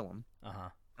didn't kill him.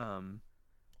 Uh-huh.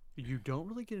 You don't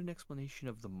really get an explanation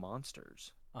of the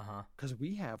monsters. Uh-huh. Because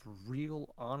we have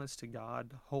real, honest to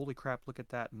God, holy crap, look at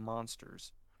that,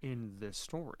 monsters in this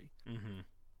story. Mm-hmm.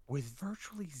 With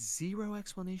virtually zero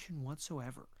explanation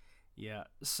whatsoever. Yeah.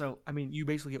 So I mean, you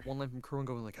basically get one line from Kerwin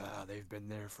going like, they've been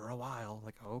there for a while.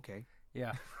 Like, oh, okay.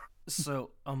 yeah.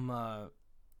 So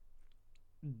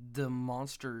the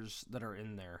monsters that are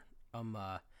in there,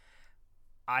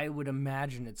 I would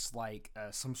imagine it's like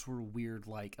some sort of weird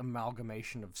like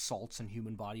amalgamation of salts and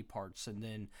human body parts, and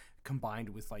then combined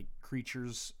with like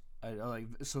creatures, like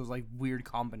so it's like weird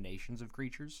combinations of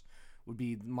creatures would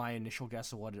be my initial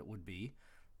guess of what it would be.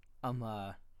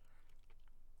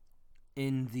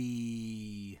 In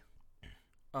the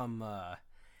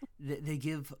they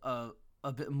give a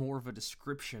bit more of a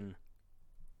description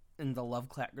in the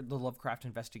Lovecraft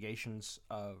Investigations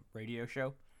radio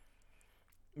show.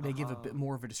 They give a bit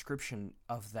more of a description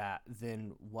of that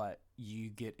than what you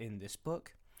get in this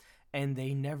book, and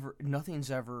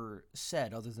nothing's ever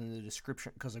said other than the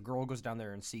description, because a girl goes down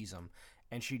there and sees them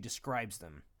and she describes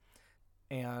them,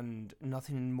 and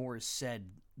nothing more is said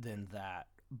than that.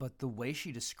 But the way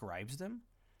she describes them,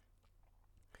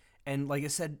 and like I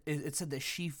said, it said that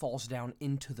she falls down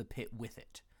into the pit with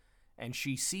it, and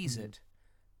she sees it,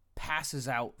 passes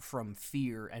out from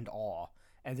fear and awe,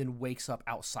 and then wakes up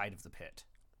outside of the pit.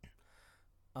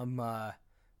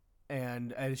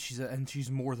 And she's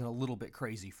more than a little bit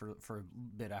crazy for a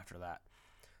bit after that.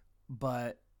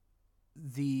 But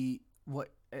and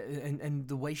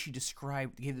the way she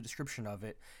gave the description of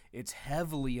it, it's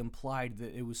heavily implied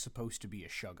that it was supposed to be a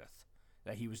Shuggoth,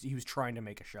 that he was trying to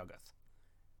make a Shuggoth,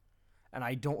 and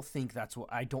I don't think that's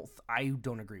what I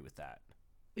don't agree with that.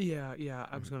 Yeah,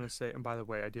 I was gonna say, and by the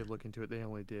way, I did look into it. They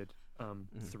only did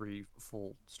 3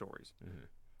 full stories.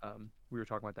 We were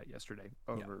talking about that yesterday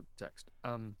over text.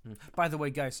 By the way,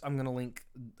 guys, I'm gonna link.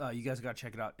 You guys gotta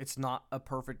check it out. It's not a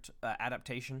perfect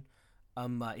adaptation.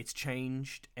 It's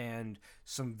changed, and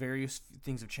some various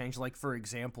things have changed. Like, for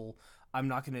example, I'm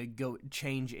not gonna go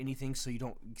change anything, so you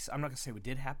don't. I'm not gonna say what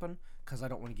did happen because I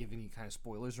don't want to give any kind of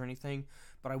spoilers or anything.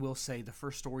 But I will say the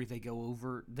first story they go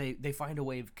over, they find a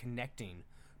way of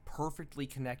perfectly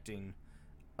connecting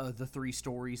the 3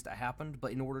 stories that happened,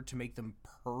 but in order to make them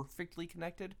perfectly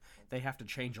connected, they have to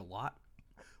change a lot.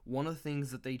 One of the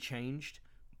things that they changed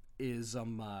is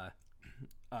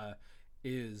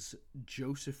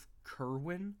Joseph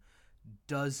Kerwin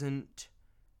doesn't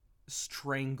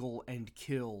strangle and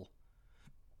kill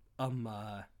in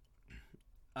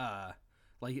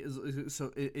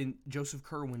Joseph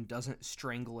Kerwin doesn't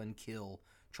strangle and kill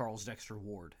Charles Dexter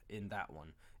Ward in that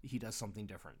one. He does something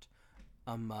different.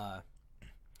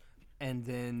 And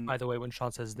then, by the way, when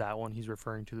Sean says that one, he's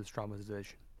referring to this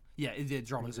dramatization. Yeah, the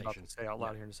dramatization. I'm about to say out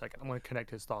loud here in a second. I'm going to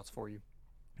connect his thoughts for you.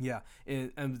 Yeah,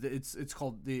 and it's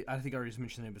called I think I already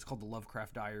mentioned the name. It's called the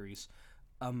Lovecraft Diaries.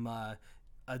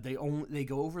 They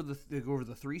go over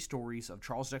the 3 stories of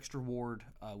Charles Dexter Ward,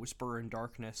 Whisperer in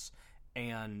Darkness,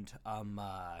 and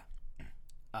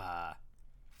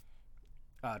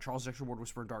Charles Dexter Ward,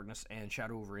 Whisperer in Darkness, and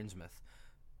Shadow over Innsmouth.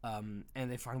 And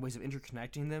they find ways of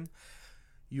interconnecting them.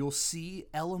 You'll see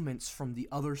elements from the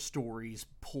other stories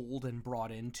pulled and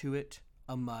brought into it.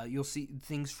 You'll see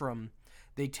things from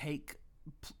they take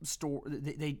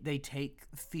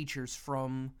features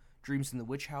from Dreams in the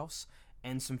Witch House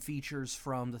and some features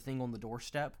from The Thing on the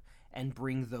Doorstep and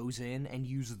bring those in and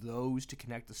use those to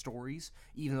connect the stories,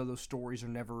 even though those stories are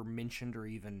never mentioned or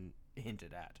even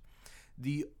hinted at.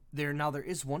 There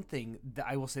is one thing that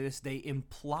I will say this: they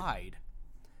implied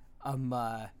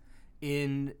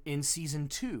in season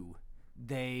 2,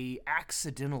 they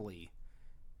accidentally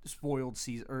spoiled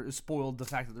the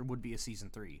fact that there would be a season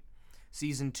 3.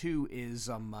 Season 2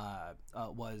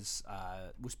 was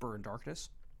Whisper in Darkness,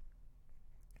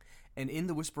 and in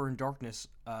the Whisper in Darkness,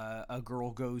 a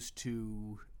girl goes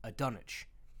to Dunwich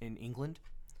in England,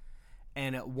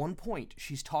 and at one point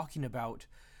she's talking about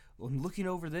looking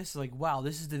over this like, wow,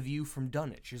 this is the view from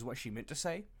Dunwich, is what she meant to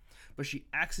say. But she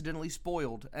accidentally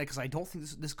spoiled, because I don't think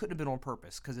this couldn't have been on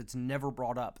purpose, because it's never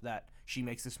brought up that she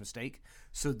makes this mistake.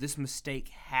 So this mistake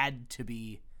had to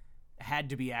be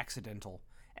accidental,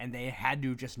 and they had to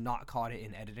have just not caught it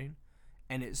in editing,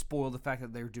 and it spoiled the fact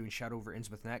that they were doing Shadow over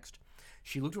Innsmouth next.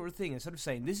 She looked over the thing, instead of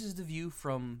saying, this is the view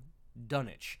from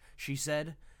Dunwich, she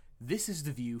said, this is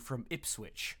the view from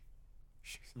Ipswich.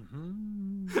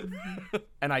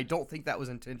 And I don't think that was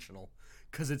intentional,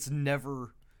 because it's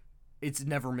never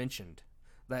mentioned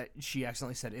that she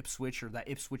accidentally said Ipswich, or that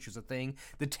Ipswich is a thing.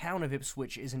 The town of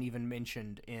Ipswich isn't even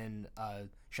mentioned in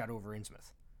Shadow over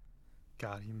Innsmouth.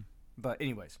 Got him. But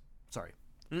anyways, sorry.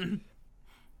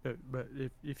 But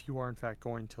if you are in fact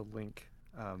going to link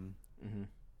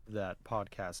that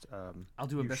podcast, I'll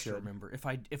do a best to remember. If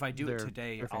I do it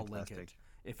today, I'll link fantastic. it.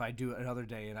 If I do it another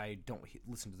day and I don't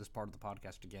listen to this part of the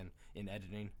podcast again in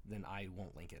editing, then I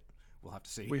won't link it. We'll have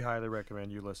to see. We highly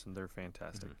recommend you listen. They're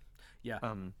fantastic. Yeah.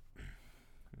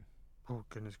 Oh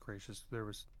goodness gracious!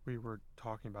 We were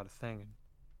talking about a thing.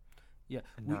 Yeah.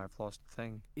 And now I've lost the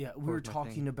thing. Yeah, we were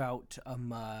talking about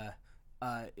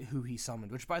who he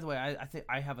summoned. Which, by the way, I think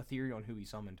I have a theory on who he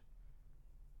summoned.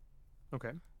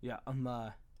 Okay. Yeah.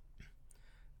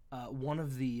 One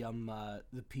of the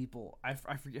people, I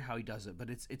forget how he does it, but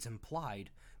it's implied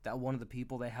that one of the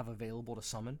people they have available to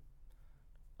summon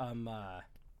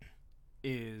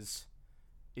is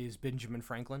Benjamin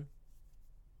Franklin.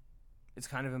 It's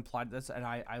kind of implied that's, and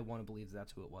I want to believe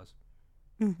that's who it was.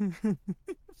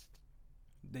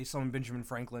 They summoned Benjamin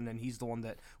Franklin, and he's the one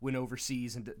that went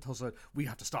overseas and tells us, we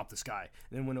have to stop this guy.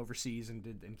 And then went overseas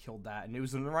and killed that, and it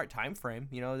was in the right time frame.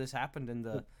 You know, this happened in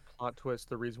the plot twist.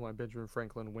 The reason why Benjamin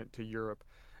Franklin went to Europe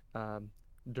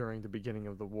during the beginning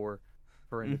of the war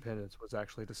for independence was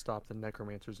actually to stop the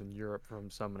necromancers in Europe from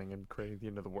summoning and creating the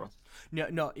end of the world.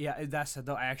 No, yeah, that's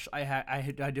though. I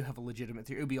do have a legitimate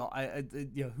theory. It would be all,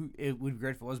 it would be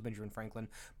great if it was Benjamin Franklin,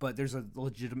 but there's a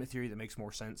legitimate theory that makes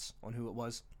more sense on who it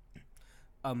was.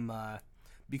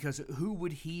 Because who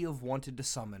would he have wanted to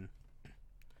summon?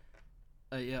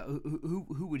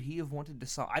 Who would he have wanted to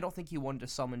summon? I don't think he wanted to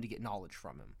summon to get knowledge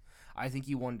from him. I think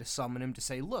he wanted to summon him to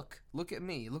say, look at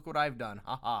me, look what I've done,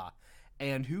 haha.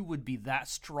 And who would be that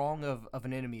strong of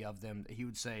an enemy of them that he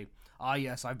would say, ah,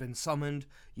 yes, I've been summoned,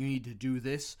 you need to do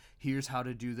this, here's how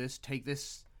to do this, take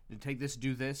this,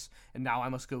 do this, and now I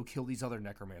must go kill these other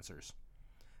necromancers.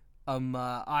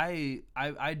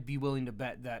 I'd be willing to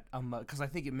bet that, because I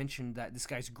think it mentioned that this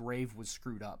guy's grave was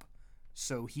screwed up,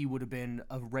 so he would have been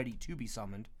ready to be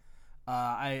summoned.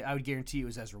 I would guarantee it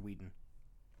was Ezra Whedon.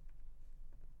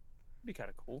 Be kind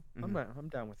of cool. I'm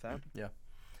down with that. Yeah.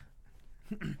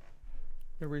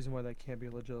 No reason why that can't be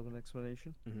a legitimate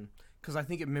explanation. Because I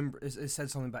think it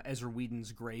said something about Ezra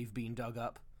Whedon's grave being dug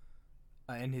up,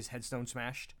 and his headstone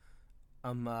smashed,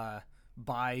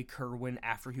 by Kerwin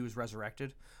after he was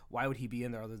resurrected. Why would he be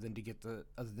in there other than to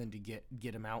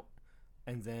get him out,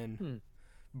 and then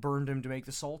burned him to make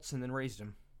the salts, and then raised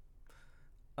him.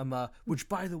 Which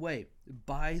by the way,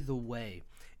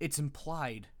 it's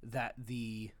implied that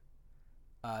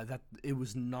that it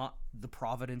was not the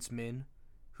Providence men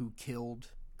who killed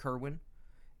Kerwin,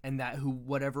 and that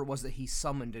whatever it was that he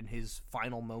summoned in his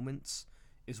final moments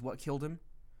is what killed him.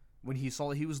 When he saw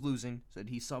that he was losing, said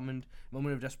he summoned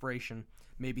moment of desperation.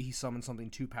 Maybe he summoned something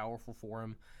too powerful for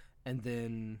him, and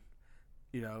then,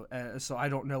 so I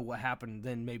don't know what happened.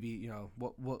 Then maybe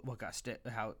what got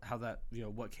how that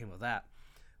what came of that,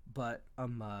 but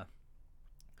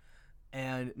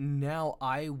and now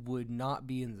I would not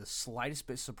be in the slightest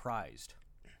bit surprised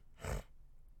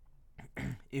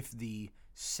if the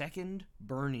second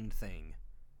burning thing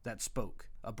that spoke,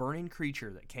 a burning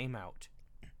creature that came out,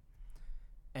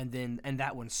 and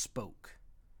that one spoke,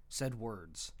 said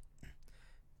words.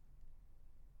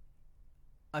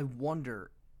 I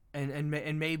wonder, and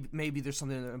maybe there's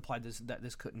something that implied that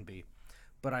this couldn't be,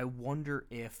 but I wonder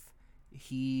if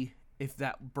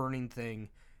that burning thing,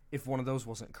 if one of those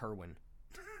wasn't Kerwin.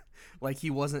 Like he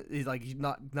wasn't, like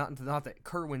not that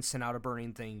Kerwin sent out a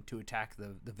burning thing to attack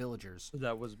the villagers.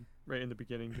 That was right in the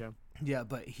beginning, yeah. Yeah,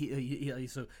 but he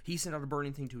sent out a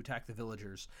burning thing to attack the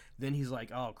villagers. Then he's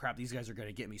like, oh crap, these guys are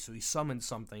gonna get me. So he summons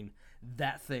something.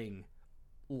 That thing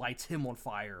lights him on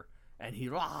fire, and he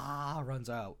runs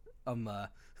out.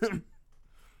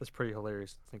 That's pretty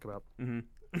hilarious to think about.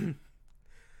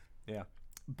 Yeah,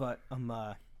 but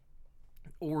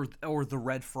or the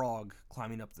red frog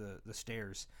climbing up the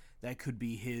stairs. That could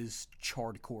be his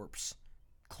charred corpse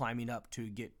climbing up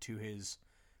to get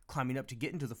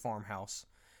into the farmhouse,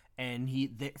 and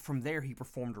from there he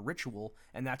performed a ritual,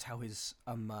 and that's how his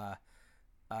and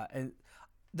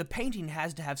the painting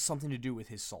has to have something to do with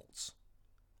his salts.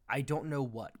 I don't know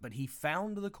what, but he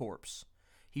found the corpse,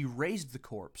 he raised the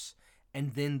corpse,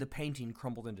 and then the painting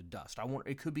crumbled into dust.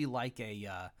 It could be like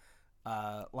a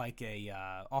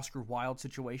Oscar Wilde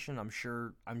situation. I'm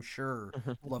sure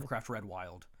Lovecraft read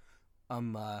Wilde.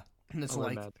 It's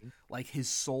like his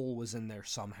soul was in there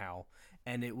somehow,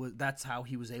 and that's how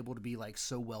he was able to be like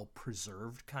so well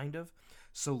preserved, kind of.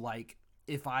 So like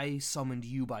if I summoned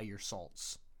you by your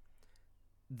salts,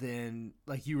 then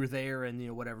like you were there,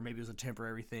 and whatever, maybe it was a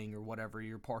temporary thing or whatever,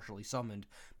 you're partially summoned.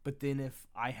 But then if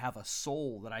I have a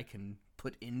soul that I can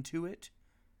put into it,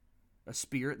 a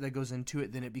spirit that goes into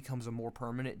it, then it becomes a more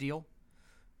permanent deal.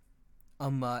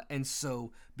 And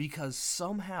so, because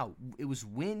somehow it was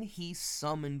when he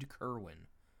summoned Kerwin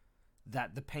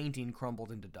that the painting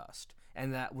crumbled into dust,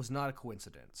 and that was not a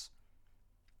coincidence.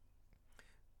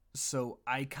 So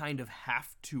I kind of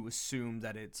have to assume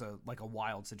that it's a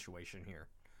Wilde situation here,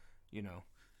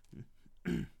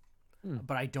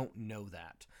 But I don't know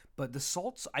that. But the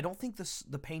salts, I don't think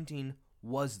the painting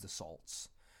was the salts.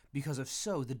 Because if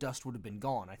so, the dust would have been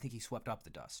gone. I think he swept up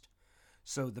the dust.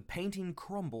 So the painting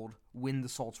crumbled when the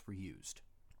salts were used.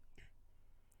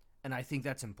 And I think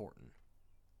that's important.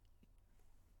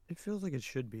 It feels like it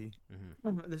should be.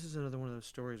 This is another one of those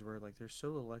stories where like there's so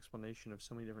little explanation of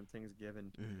so many different things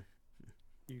given.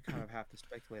 You kind of have to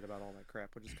speculate about all that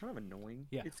crap, which is kind of annoying.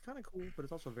 Yeah. It's kind of cool, but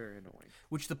it's also very annoying.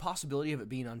 Which the possibility of it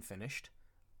being unfinished,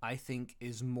 I think,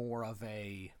 is more of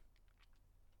a...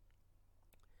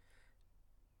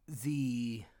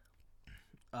 The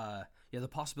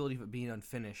possibility of it being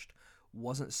unfinished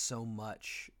wasn't so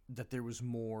much that there was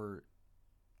more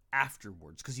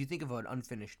afterwards. Because you think of an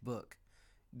unfinished book,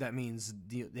 that means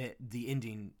the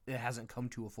ending, it hasn't come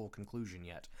to a full conclusion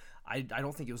yet. I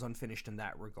don't think it was unfinished in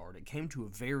that regard. It came to a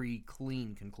very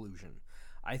clean conclusion.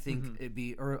 I think it'd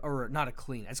be, or not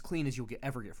as clean as you'll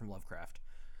ever get from Lovecraft.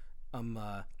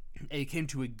 It came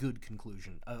to a good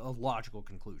conclusion, a logical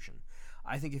conclusion.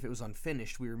 I think if it was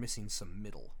unfinished, we were missing some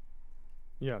middle.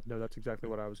 Yeah, no, that's exactly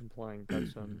what I was implying.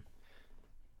 That's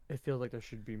it feels like there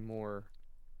should be more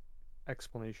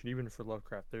explanation, even for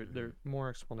Lovecraft. There more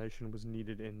explanation was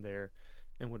needed in there,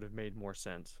 and would have made more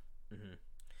sense. Mm-hmm.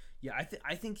 Yeah,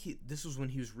 I think this was when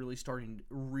he was really starting,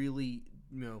 really,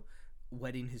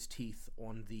 wetting his teeth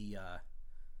on the.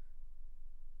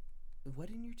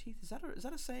 Wetting your teeth, is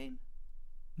that a saying?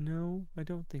 No, I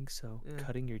don't think so. Yeah.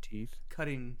 Cutting your teeth.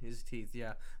 Cutting his teeth,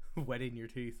 yeah. Wetting your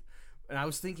teeth. And I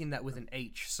was thinking that with an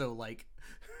H, so like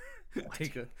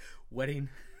take a wetting.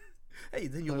 Hey,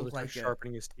 then you look like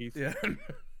sharpening his teeth. Yeah.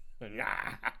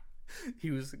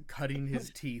 He was cutting his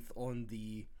teeth on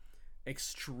the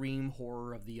extreme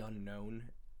horror of the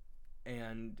unknown,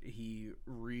 and he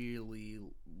really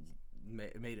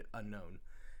made it unknown.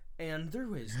 And there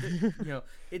was,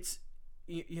 it's,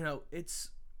 it's.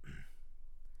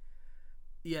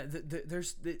 Yeah,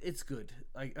 there's it's good.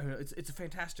 It's a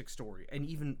fantastic story, and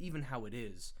even how it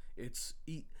is, it's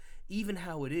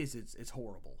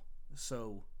horrible.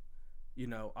 So,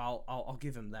 I'll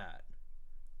give him that.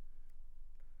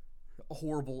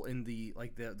 Horrible in the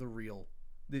real,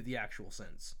 the actual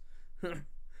sense.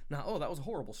 Now, that was a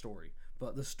horrible story,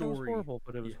 but the story It was horrible,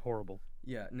 but it was horrible.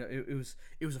 Yeah, no, it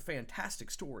was a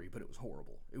fantastic story, but it was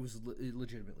horrible. It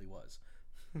legitimately was.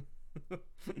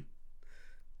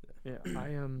 Yeah,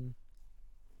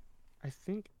 I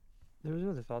think there was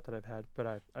another thought that I've had,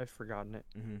 but I've forgotten it.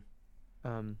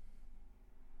 Mm-hmm.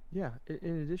 Yeah.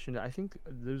 In addition, I think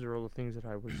those are all the things that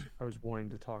I was wanting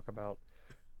to talk about.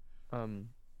 In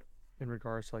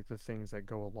regards to like the things that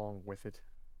go along with it,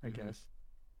 I guess.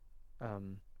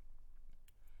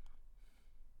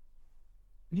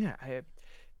 Yeah,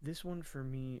 this one for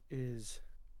me is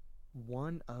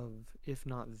one of, if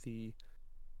not the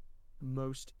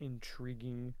most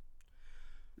intriguing.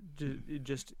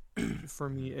 Just for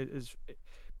me, it is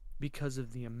because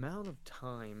of the amount of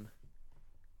time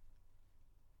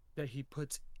that he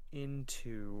puts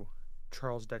into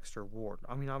Charles Dexter Ward.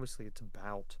 I mean, obviously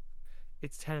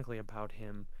it's technically about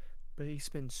him, but he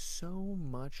spends so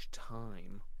much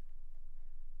time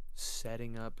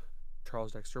setting up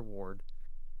Charles Dexter Ward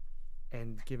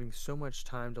and giving so much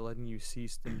time to letting you see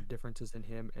the differences in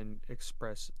him and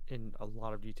express in a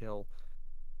lot of detail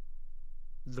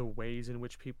the ways in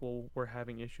which people were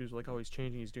having issues, like, oh, he's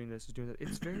changing, he's doing this, he's doing that.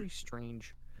 It's very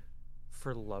strange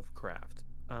for Lovecraft,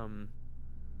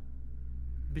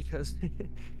 because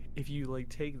if you like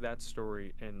take that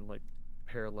story and like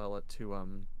parallel it to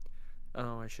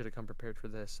oh, I should have come prepared for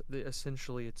this.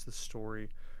 Essentially, it's the story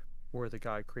where the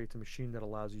guy creates a machine that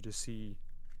allows you to see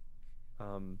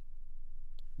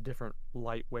different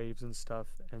light waves and stuff,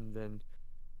 and then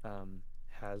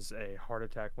has a heart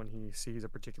attack when he sees a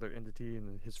particular entity, and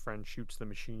then his friend shoots the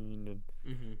machine,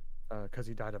 and because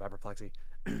he died of apoplexy.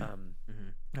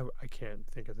 I can't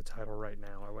think of the title right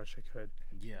now. I wish I could.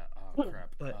 Yeah.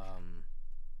 Crap. But,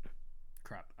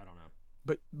 crap. I don't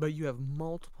know. But you have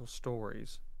multiple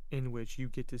stories in which you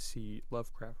get to see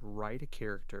Lovecraft write a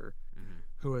character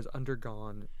who has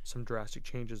undergone some drastic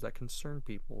changes that concern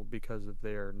people because of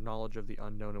their knowledge of the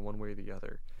unknown in one way or the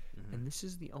other. And this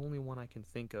is the only one I can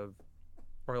think of,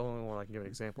 or the only one I can give an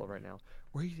example of right now,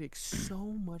 where he takes so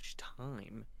much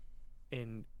time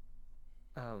in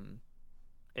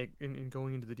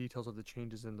going into the details of the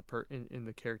changes in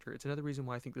the character. It's another reason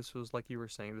why I think this was, like you were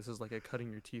saying, this is like a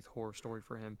cutting your teeth horror story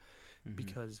for him,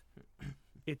 because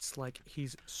it's like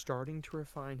he's starting to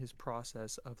refine his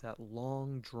process of that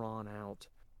long drawn out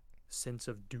sense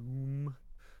of doom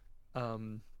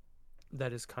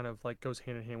that is kind of like goes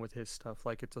hand in hand with his stuff.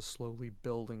 Like, it's a slowly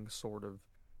building sort of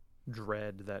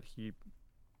dread that he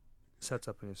sets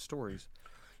up in his stories.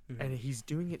 And he's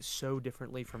doing it so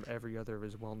differently from every other of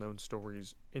his well-known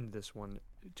stories in this one,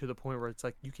 to the point where it's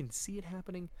like you can see it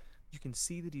happening, you can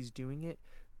see that he's doing it,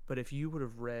 but if you would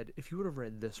have read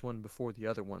this one before the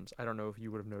other ones, I don't know if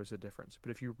you would have noticed a difference.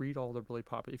 But if you read all the really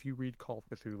popular, if you read Call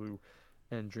of Cthulhu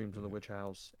and Dreams of the Witch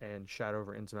House and Shadow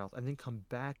over Innsmouth, and then come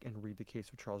back and read The Case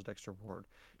of Charles Dexter Ward,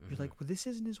 you're like, well, this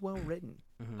isn't as well written,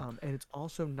 and it's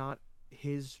also not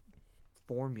his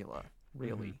formula,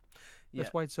 really.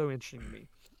 That's why it's so interesting to me.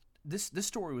 This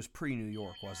story was pre-New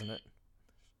York, wasn't it?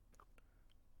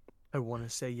 I want to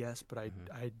say yes, but I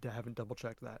haven't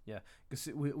double-checked that. Yeah, because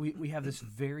we have this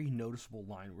very noticeable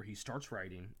line where he starts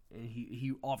writing, and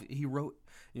he wrote,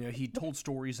 he told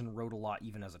stories and wrote a lot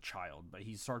even as a child, but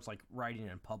he starts like writing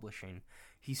and publishing.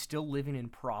 He's still living in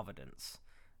Providence,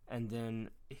 and then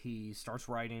he starts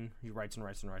writing. He writes and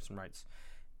writes and writes and writes,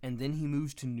 and then he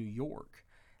moves to New York,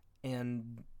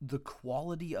 and the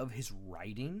quality of his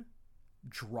writing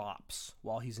drops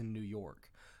while he's in New York,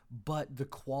 but the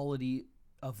quality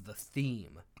of the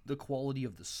theme, the quality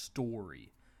of the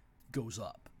story goes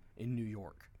up in New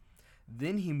York.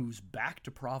 Then he moves back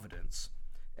to Providence,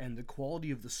 and the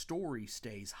quality of the story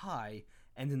stays high,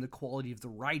 and then the quality of the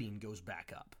writing goes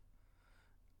back up,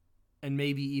 and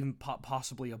maybe even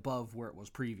possibly above where it was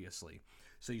previously.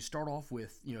 So you start off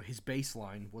with, his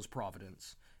baseline was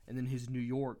Providence, and then his New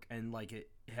York, and like it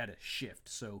had a shift.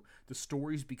 So the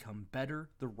stories become better,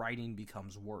 the writing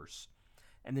becomes worse,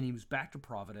 and then he was back to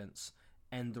Providence,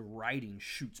 and the writing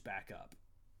shoots back up.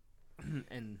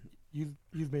 And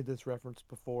you've made this reference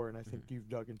before, and I think you've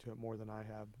dug into it more than I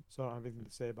have, so I don't have anything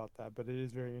to say about that. But it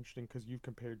is very interesting because you've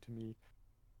compared to me.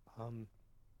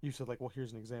 You said, like, well,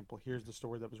 here's an example. Here's the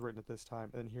story that was written at this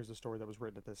time, and here's the story that was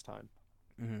written at this time.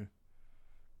 Mm-hmm.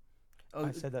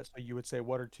 I said that so you would say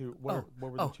what were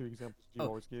the two examples you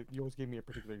always give? You always gave me a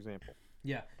particular example.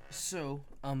 Yeah. So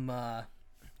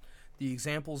the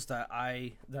examples that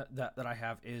I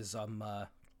have is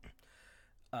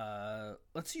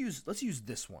let's use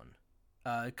this one,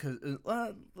 cause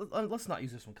let's not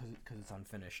use this one because it's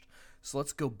unfinished. So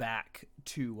let's go back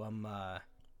to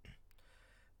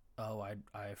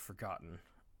I've forgotten.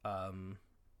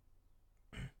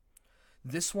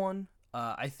 This one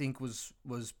I think was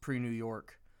pre-New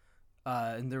York,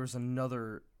 and there was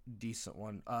another decent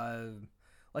one.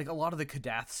 Like a lot of the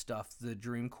Kadath stuff, the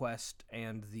Dream Quest,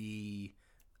 and the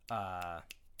I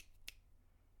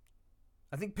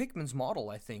think Pickman's Model,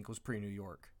 I think, was pre-New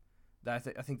York. I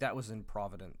think that was in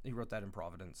Providence. He wrote that in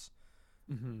Providence.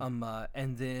 Mm-hmm.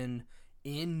 And then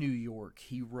in New York,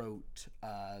 he wrote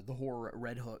the horror at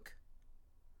Red Hook.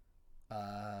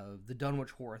 The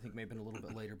Dunwich Horror, I think, may have been a little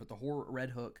bit later, but the horror at Red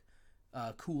Hook,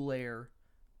 Cool Air,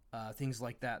 things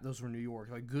like that. Those were New York,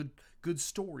 like good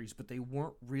stories, but they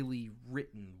weren't really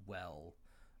written well.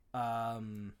 I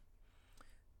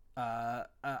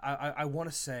want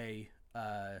to say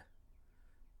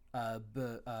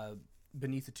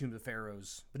Beneath the Tomb of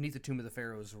the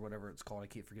Pharaohs, or whatever it's called. I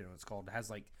keep forgetting what it's called. It has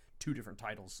like 2 different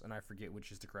titles, and I forget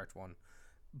which is the correct one.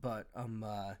 But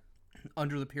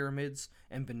Under the Pyramids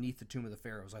and Beneath the Tomb of the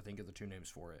Pharaohs, I think, are the 2 names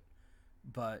for it.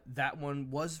 But that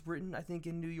one was written, I think,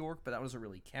 in New York, but that doesn't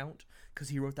really count because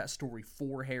he wrote that story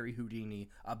for Harry Houdini,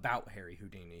 about Harry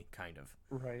Houdini, kind of.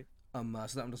 Right. So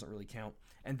that one doesn't really count.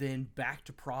 And then back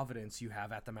to Providence, you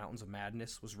have At the Mountains of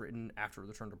Madness was written after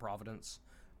Return to Providence.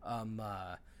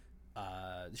 The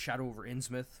Shadow over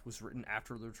Innsmouth was written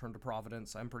after the Return to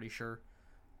Providence, I'm pretty sure.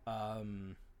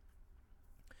 The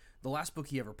last book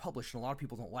he ever published, and a lot of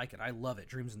people don't like it. I love it.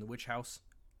 Dreams in the Witch House.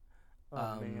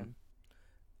 Oh, man.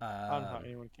 I don't know how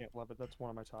anyone can't love it. That's one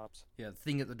of my tops. Yeah,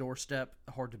 Thing at the Doorstep,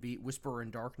 Hard to Beat, Whisperer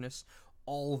in Darkness.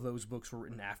 All of those books were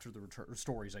written after the return.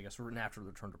 Stories, I guess, were written after the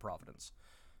Return to Providence.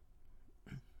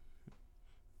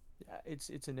 Yeah, it's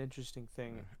an interesting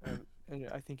thing, and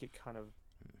I think it kind of.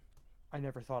 I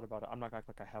never thought about it. I'm not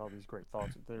acting like I had all these great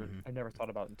thoughts. I never thought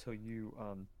about it until you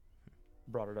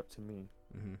brought it up to me.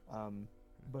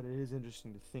 But it is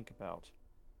interesting to think about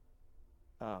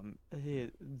the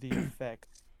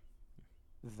effect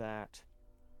that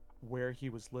where he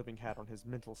was living had on his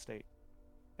mental state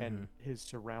and his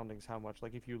surroundings. How much,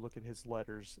 like, if you look at his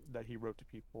letters that he wrote to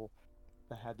people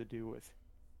that had to do with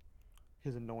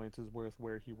his annoyances with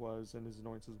where he was and his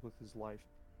annoyances with his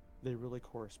life, they really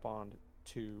correspond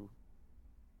to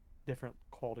different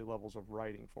quality levels of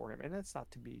writing for him. And that's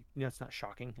not to be, it's not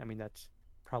shocking. I mean, that's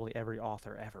probably every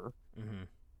author ever.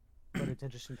 But it's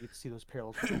interesting to see those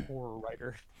parallels with a horror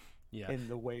writer in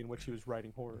the way in which he was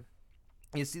writing horror.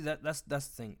 You see, that's the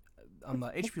thing.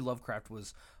 H.P. Lovecraft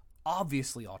was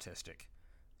obviously autistic,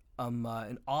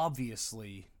 and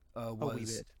obviously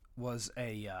was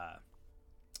a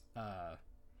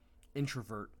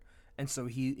introvert, and so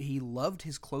he loved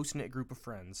his close-knit group of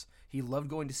friends. He loved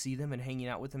going to see them and hanging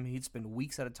out with them. He'd spend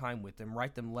weeks at a time with them,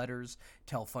 write them letters,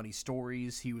 tell funny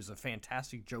stories. He was a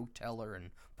fantastic joke teller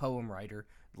and poem writer.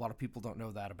 A lot of people don't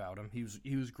know that about him.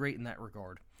 He was great in that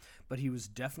regard, but he was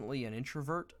definitely an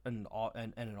introvert and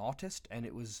an autist, and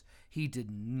he did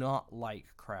not like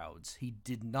crowds. He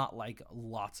did not like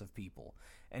lots of people,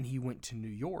 and he went to New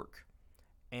York,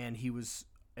 and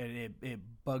it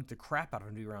bugged the crap out of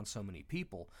him to be around so many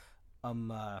people,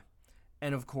 and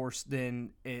of course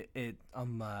then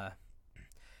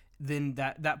then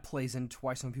that plays into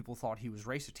why some people thought he was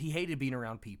racist. He hated being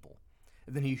around people.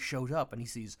 And then he showed up and he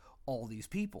sees all these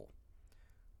people.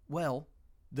 Well,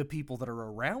 the people that are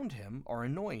around him are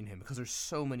annoying him because there's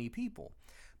so many people.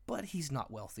 But he's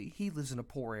not wealthy. He lives in a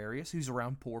poor area, so he's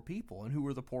around poor people. And who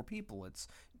are the poor people? It's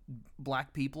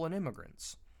black people and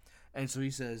immigrants. And so he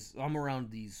says, I'm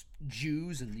around these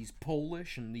Jews and these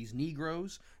Polish and these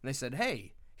Negroes. And they said,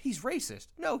 hey, he's racist.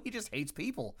 No, he just hates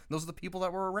people. Those are the people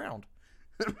that were around.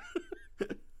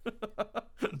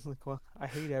 It's like, well, I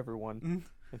hate everyone.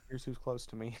 And here's who's close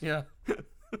to me. Yeah.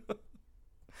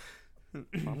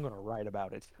 I'm gonna write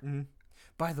about it.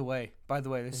 By the way,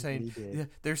 he did.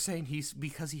 they're saying he's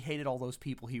because he hated all those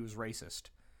people, he was racist,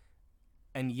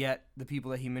 and yet the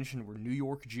people that he mentioned were New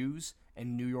York Jews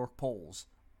and New York Poles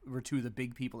were two of the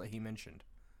big people that he mentioned.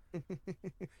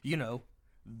 You know,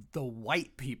 the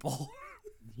white people.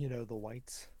 You know, the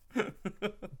whites.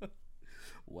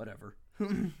 Whatever.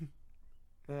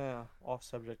 Yeah, off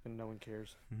subject and no one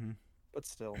cares. Mm-hmm. But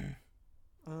still,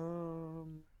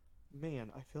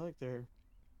 man, I feel like there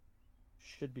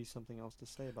should be something else to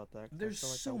say about that. 'Cause I There's feel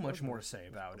like so I much was more gonna to say say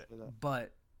about it, something to that.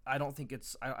 but I don't think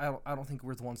it's I don't think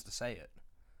we're the ones to say it.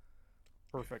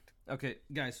 Perfect. Okay,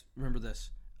 guys, remember this.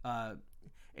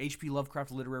 H.P.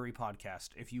 Lovecraft Literary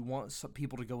Podcast. If you want some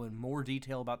people to go in more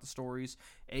detail about the stories,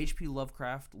 H.P.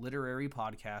 Lovecraft Literary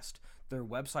Podcast. Their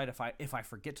website, if I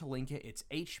forget to link it, it's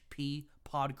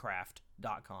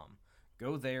hppodcraft.com.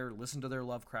 Go there, listen to their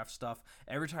Lovecraft stuff.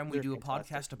 Every time we do a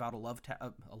podcast about a love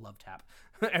tap.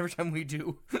 Every time we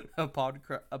do a pod.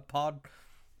 Crap.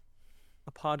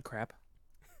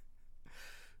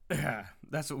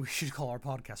 That's what we should call our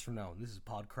podcast from now on. This is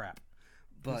pod crap.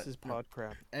 But This is pod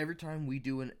crap. every time we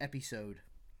do an episode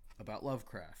about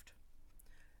Lovecraft,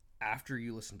 after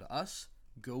you listen to us,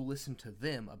 go listen to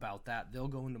them about that. They'll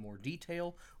go into more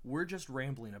detail. We're just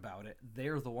rambling about it.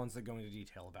 They're the ones that go into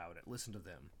detail about it. Listen to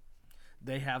them.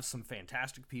 They have some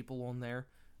fantastic people on there.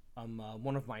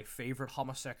 One of my favorite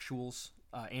homosexuals,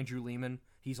 Andrew Lehman.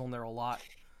 He's on there a lot.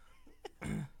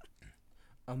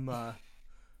 Am I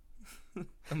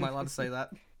allowed to say that?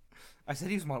 I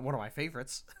said he's one of my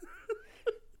favorites.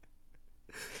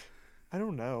 I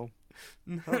don't know.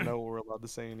 I don't know what we're allowed to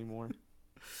say anymore.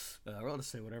 We're allowed to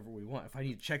say whatever we want. If I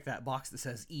need to check that box that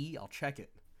says E, I'll check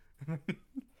it.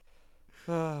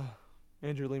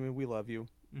 Andrew Lehman, we love you.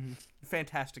 Mm-hmm.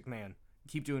 Fantastic man.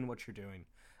 Keep doing what you're doing.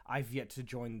 I've yet to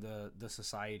join the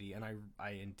society, and I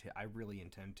really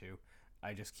intend to.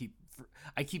 I just keep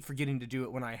forgetting to do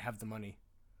it when I have the money.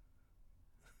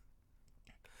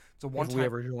 So one If time, we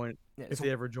ever join, yeah, if so-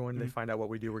 they ever join, they find out what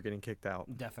we do, we're getting kicked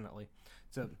out. definitely.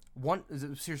 So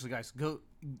seriously, guys, go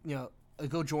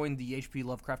join the HP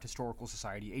Lovecraft Historical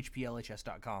Society,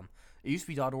 hplhs.com. It used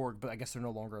to be .org, but I guess they're no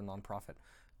longer a nonprofit.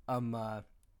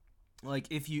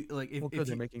 If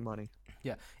They're making money.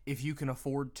 Yeah, if you can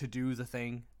afford to do the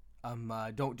thing,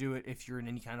 don't do it if you're in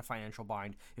any kind of financial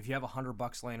bind. If you have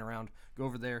 $100 laying around, go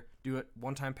over there, do it.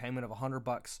 One-time payment of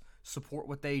 $100. Support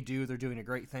what they do. They're doing a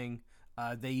great thing.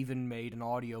 They even made an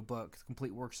audio book,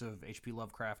 Complete Works of H.P.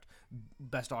 Lovecraft,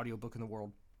 best audio book in the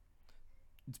world.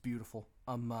 It's beautiful.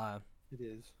 It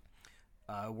is.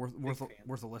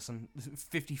 Worth a listen.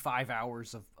 55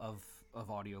 hours of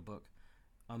audio book.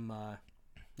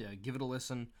 Yeah, give it a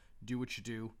listen. Do what you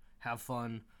do. Have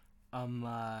fun.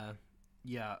 Andrew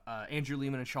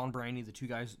Lehman and Sean Brandy, the two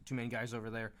main guys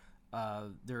over there.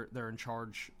 They're in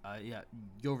charge.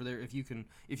 Go over there if you can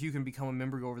become a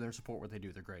member. Go over there and support what they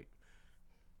do. They're great.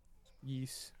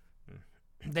 Yes.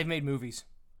 They've made movies.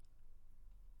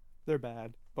 They're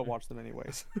bad, but watch them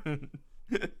anyways.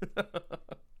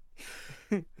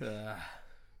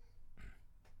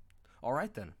 All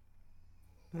right then.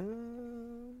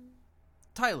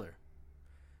 Tyler,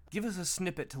 give us a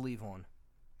snippet to leave on.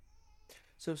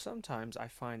 So sometimes I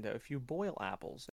find that if you boil apples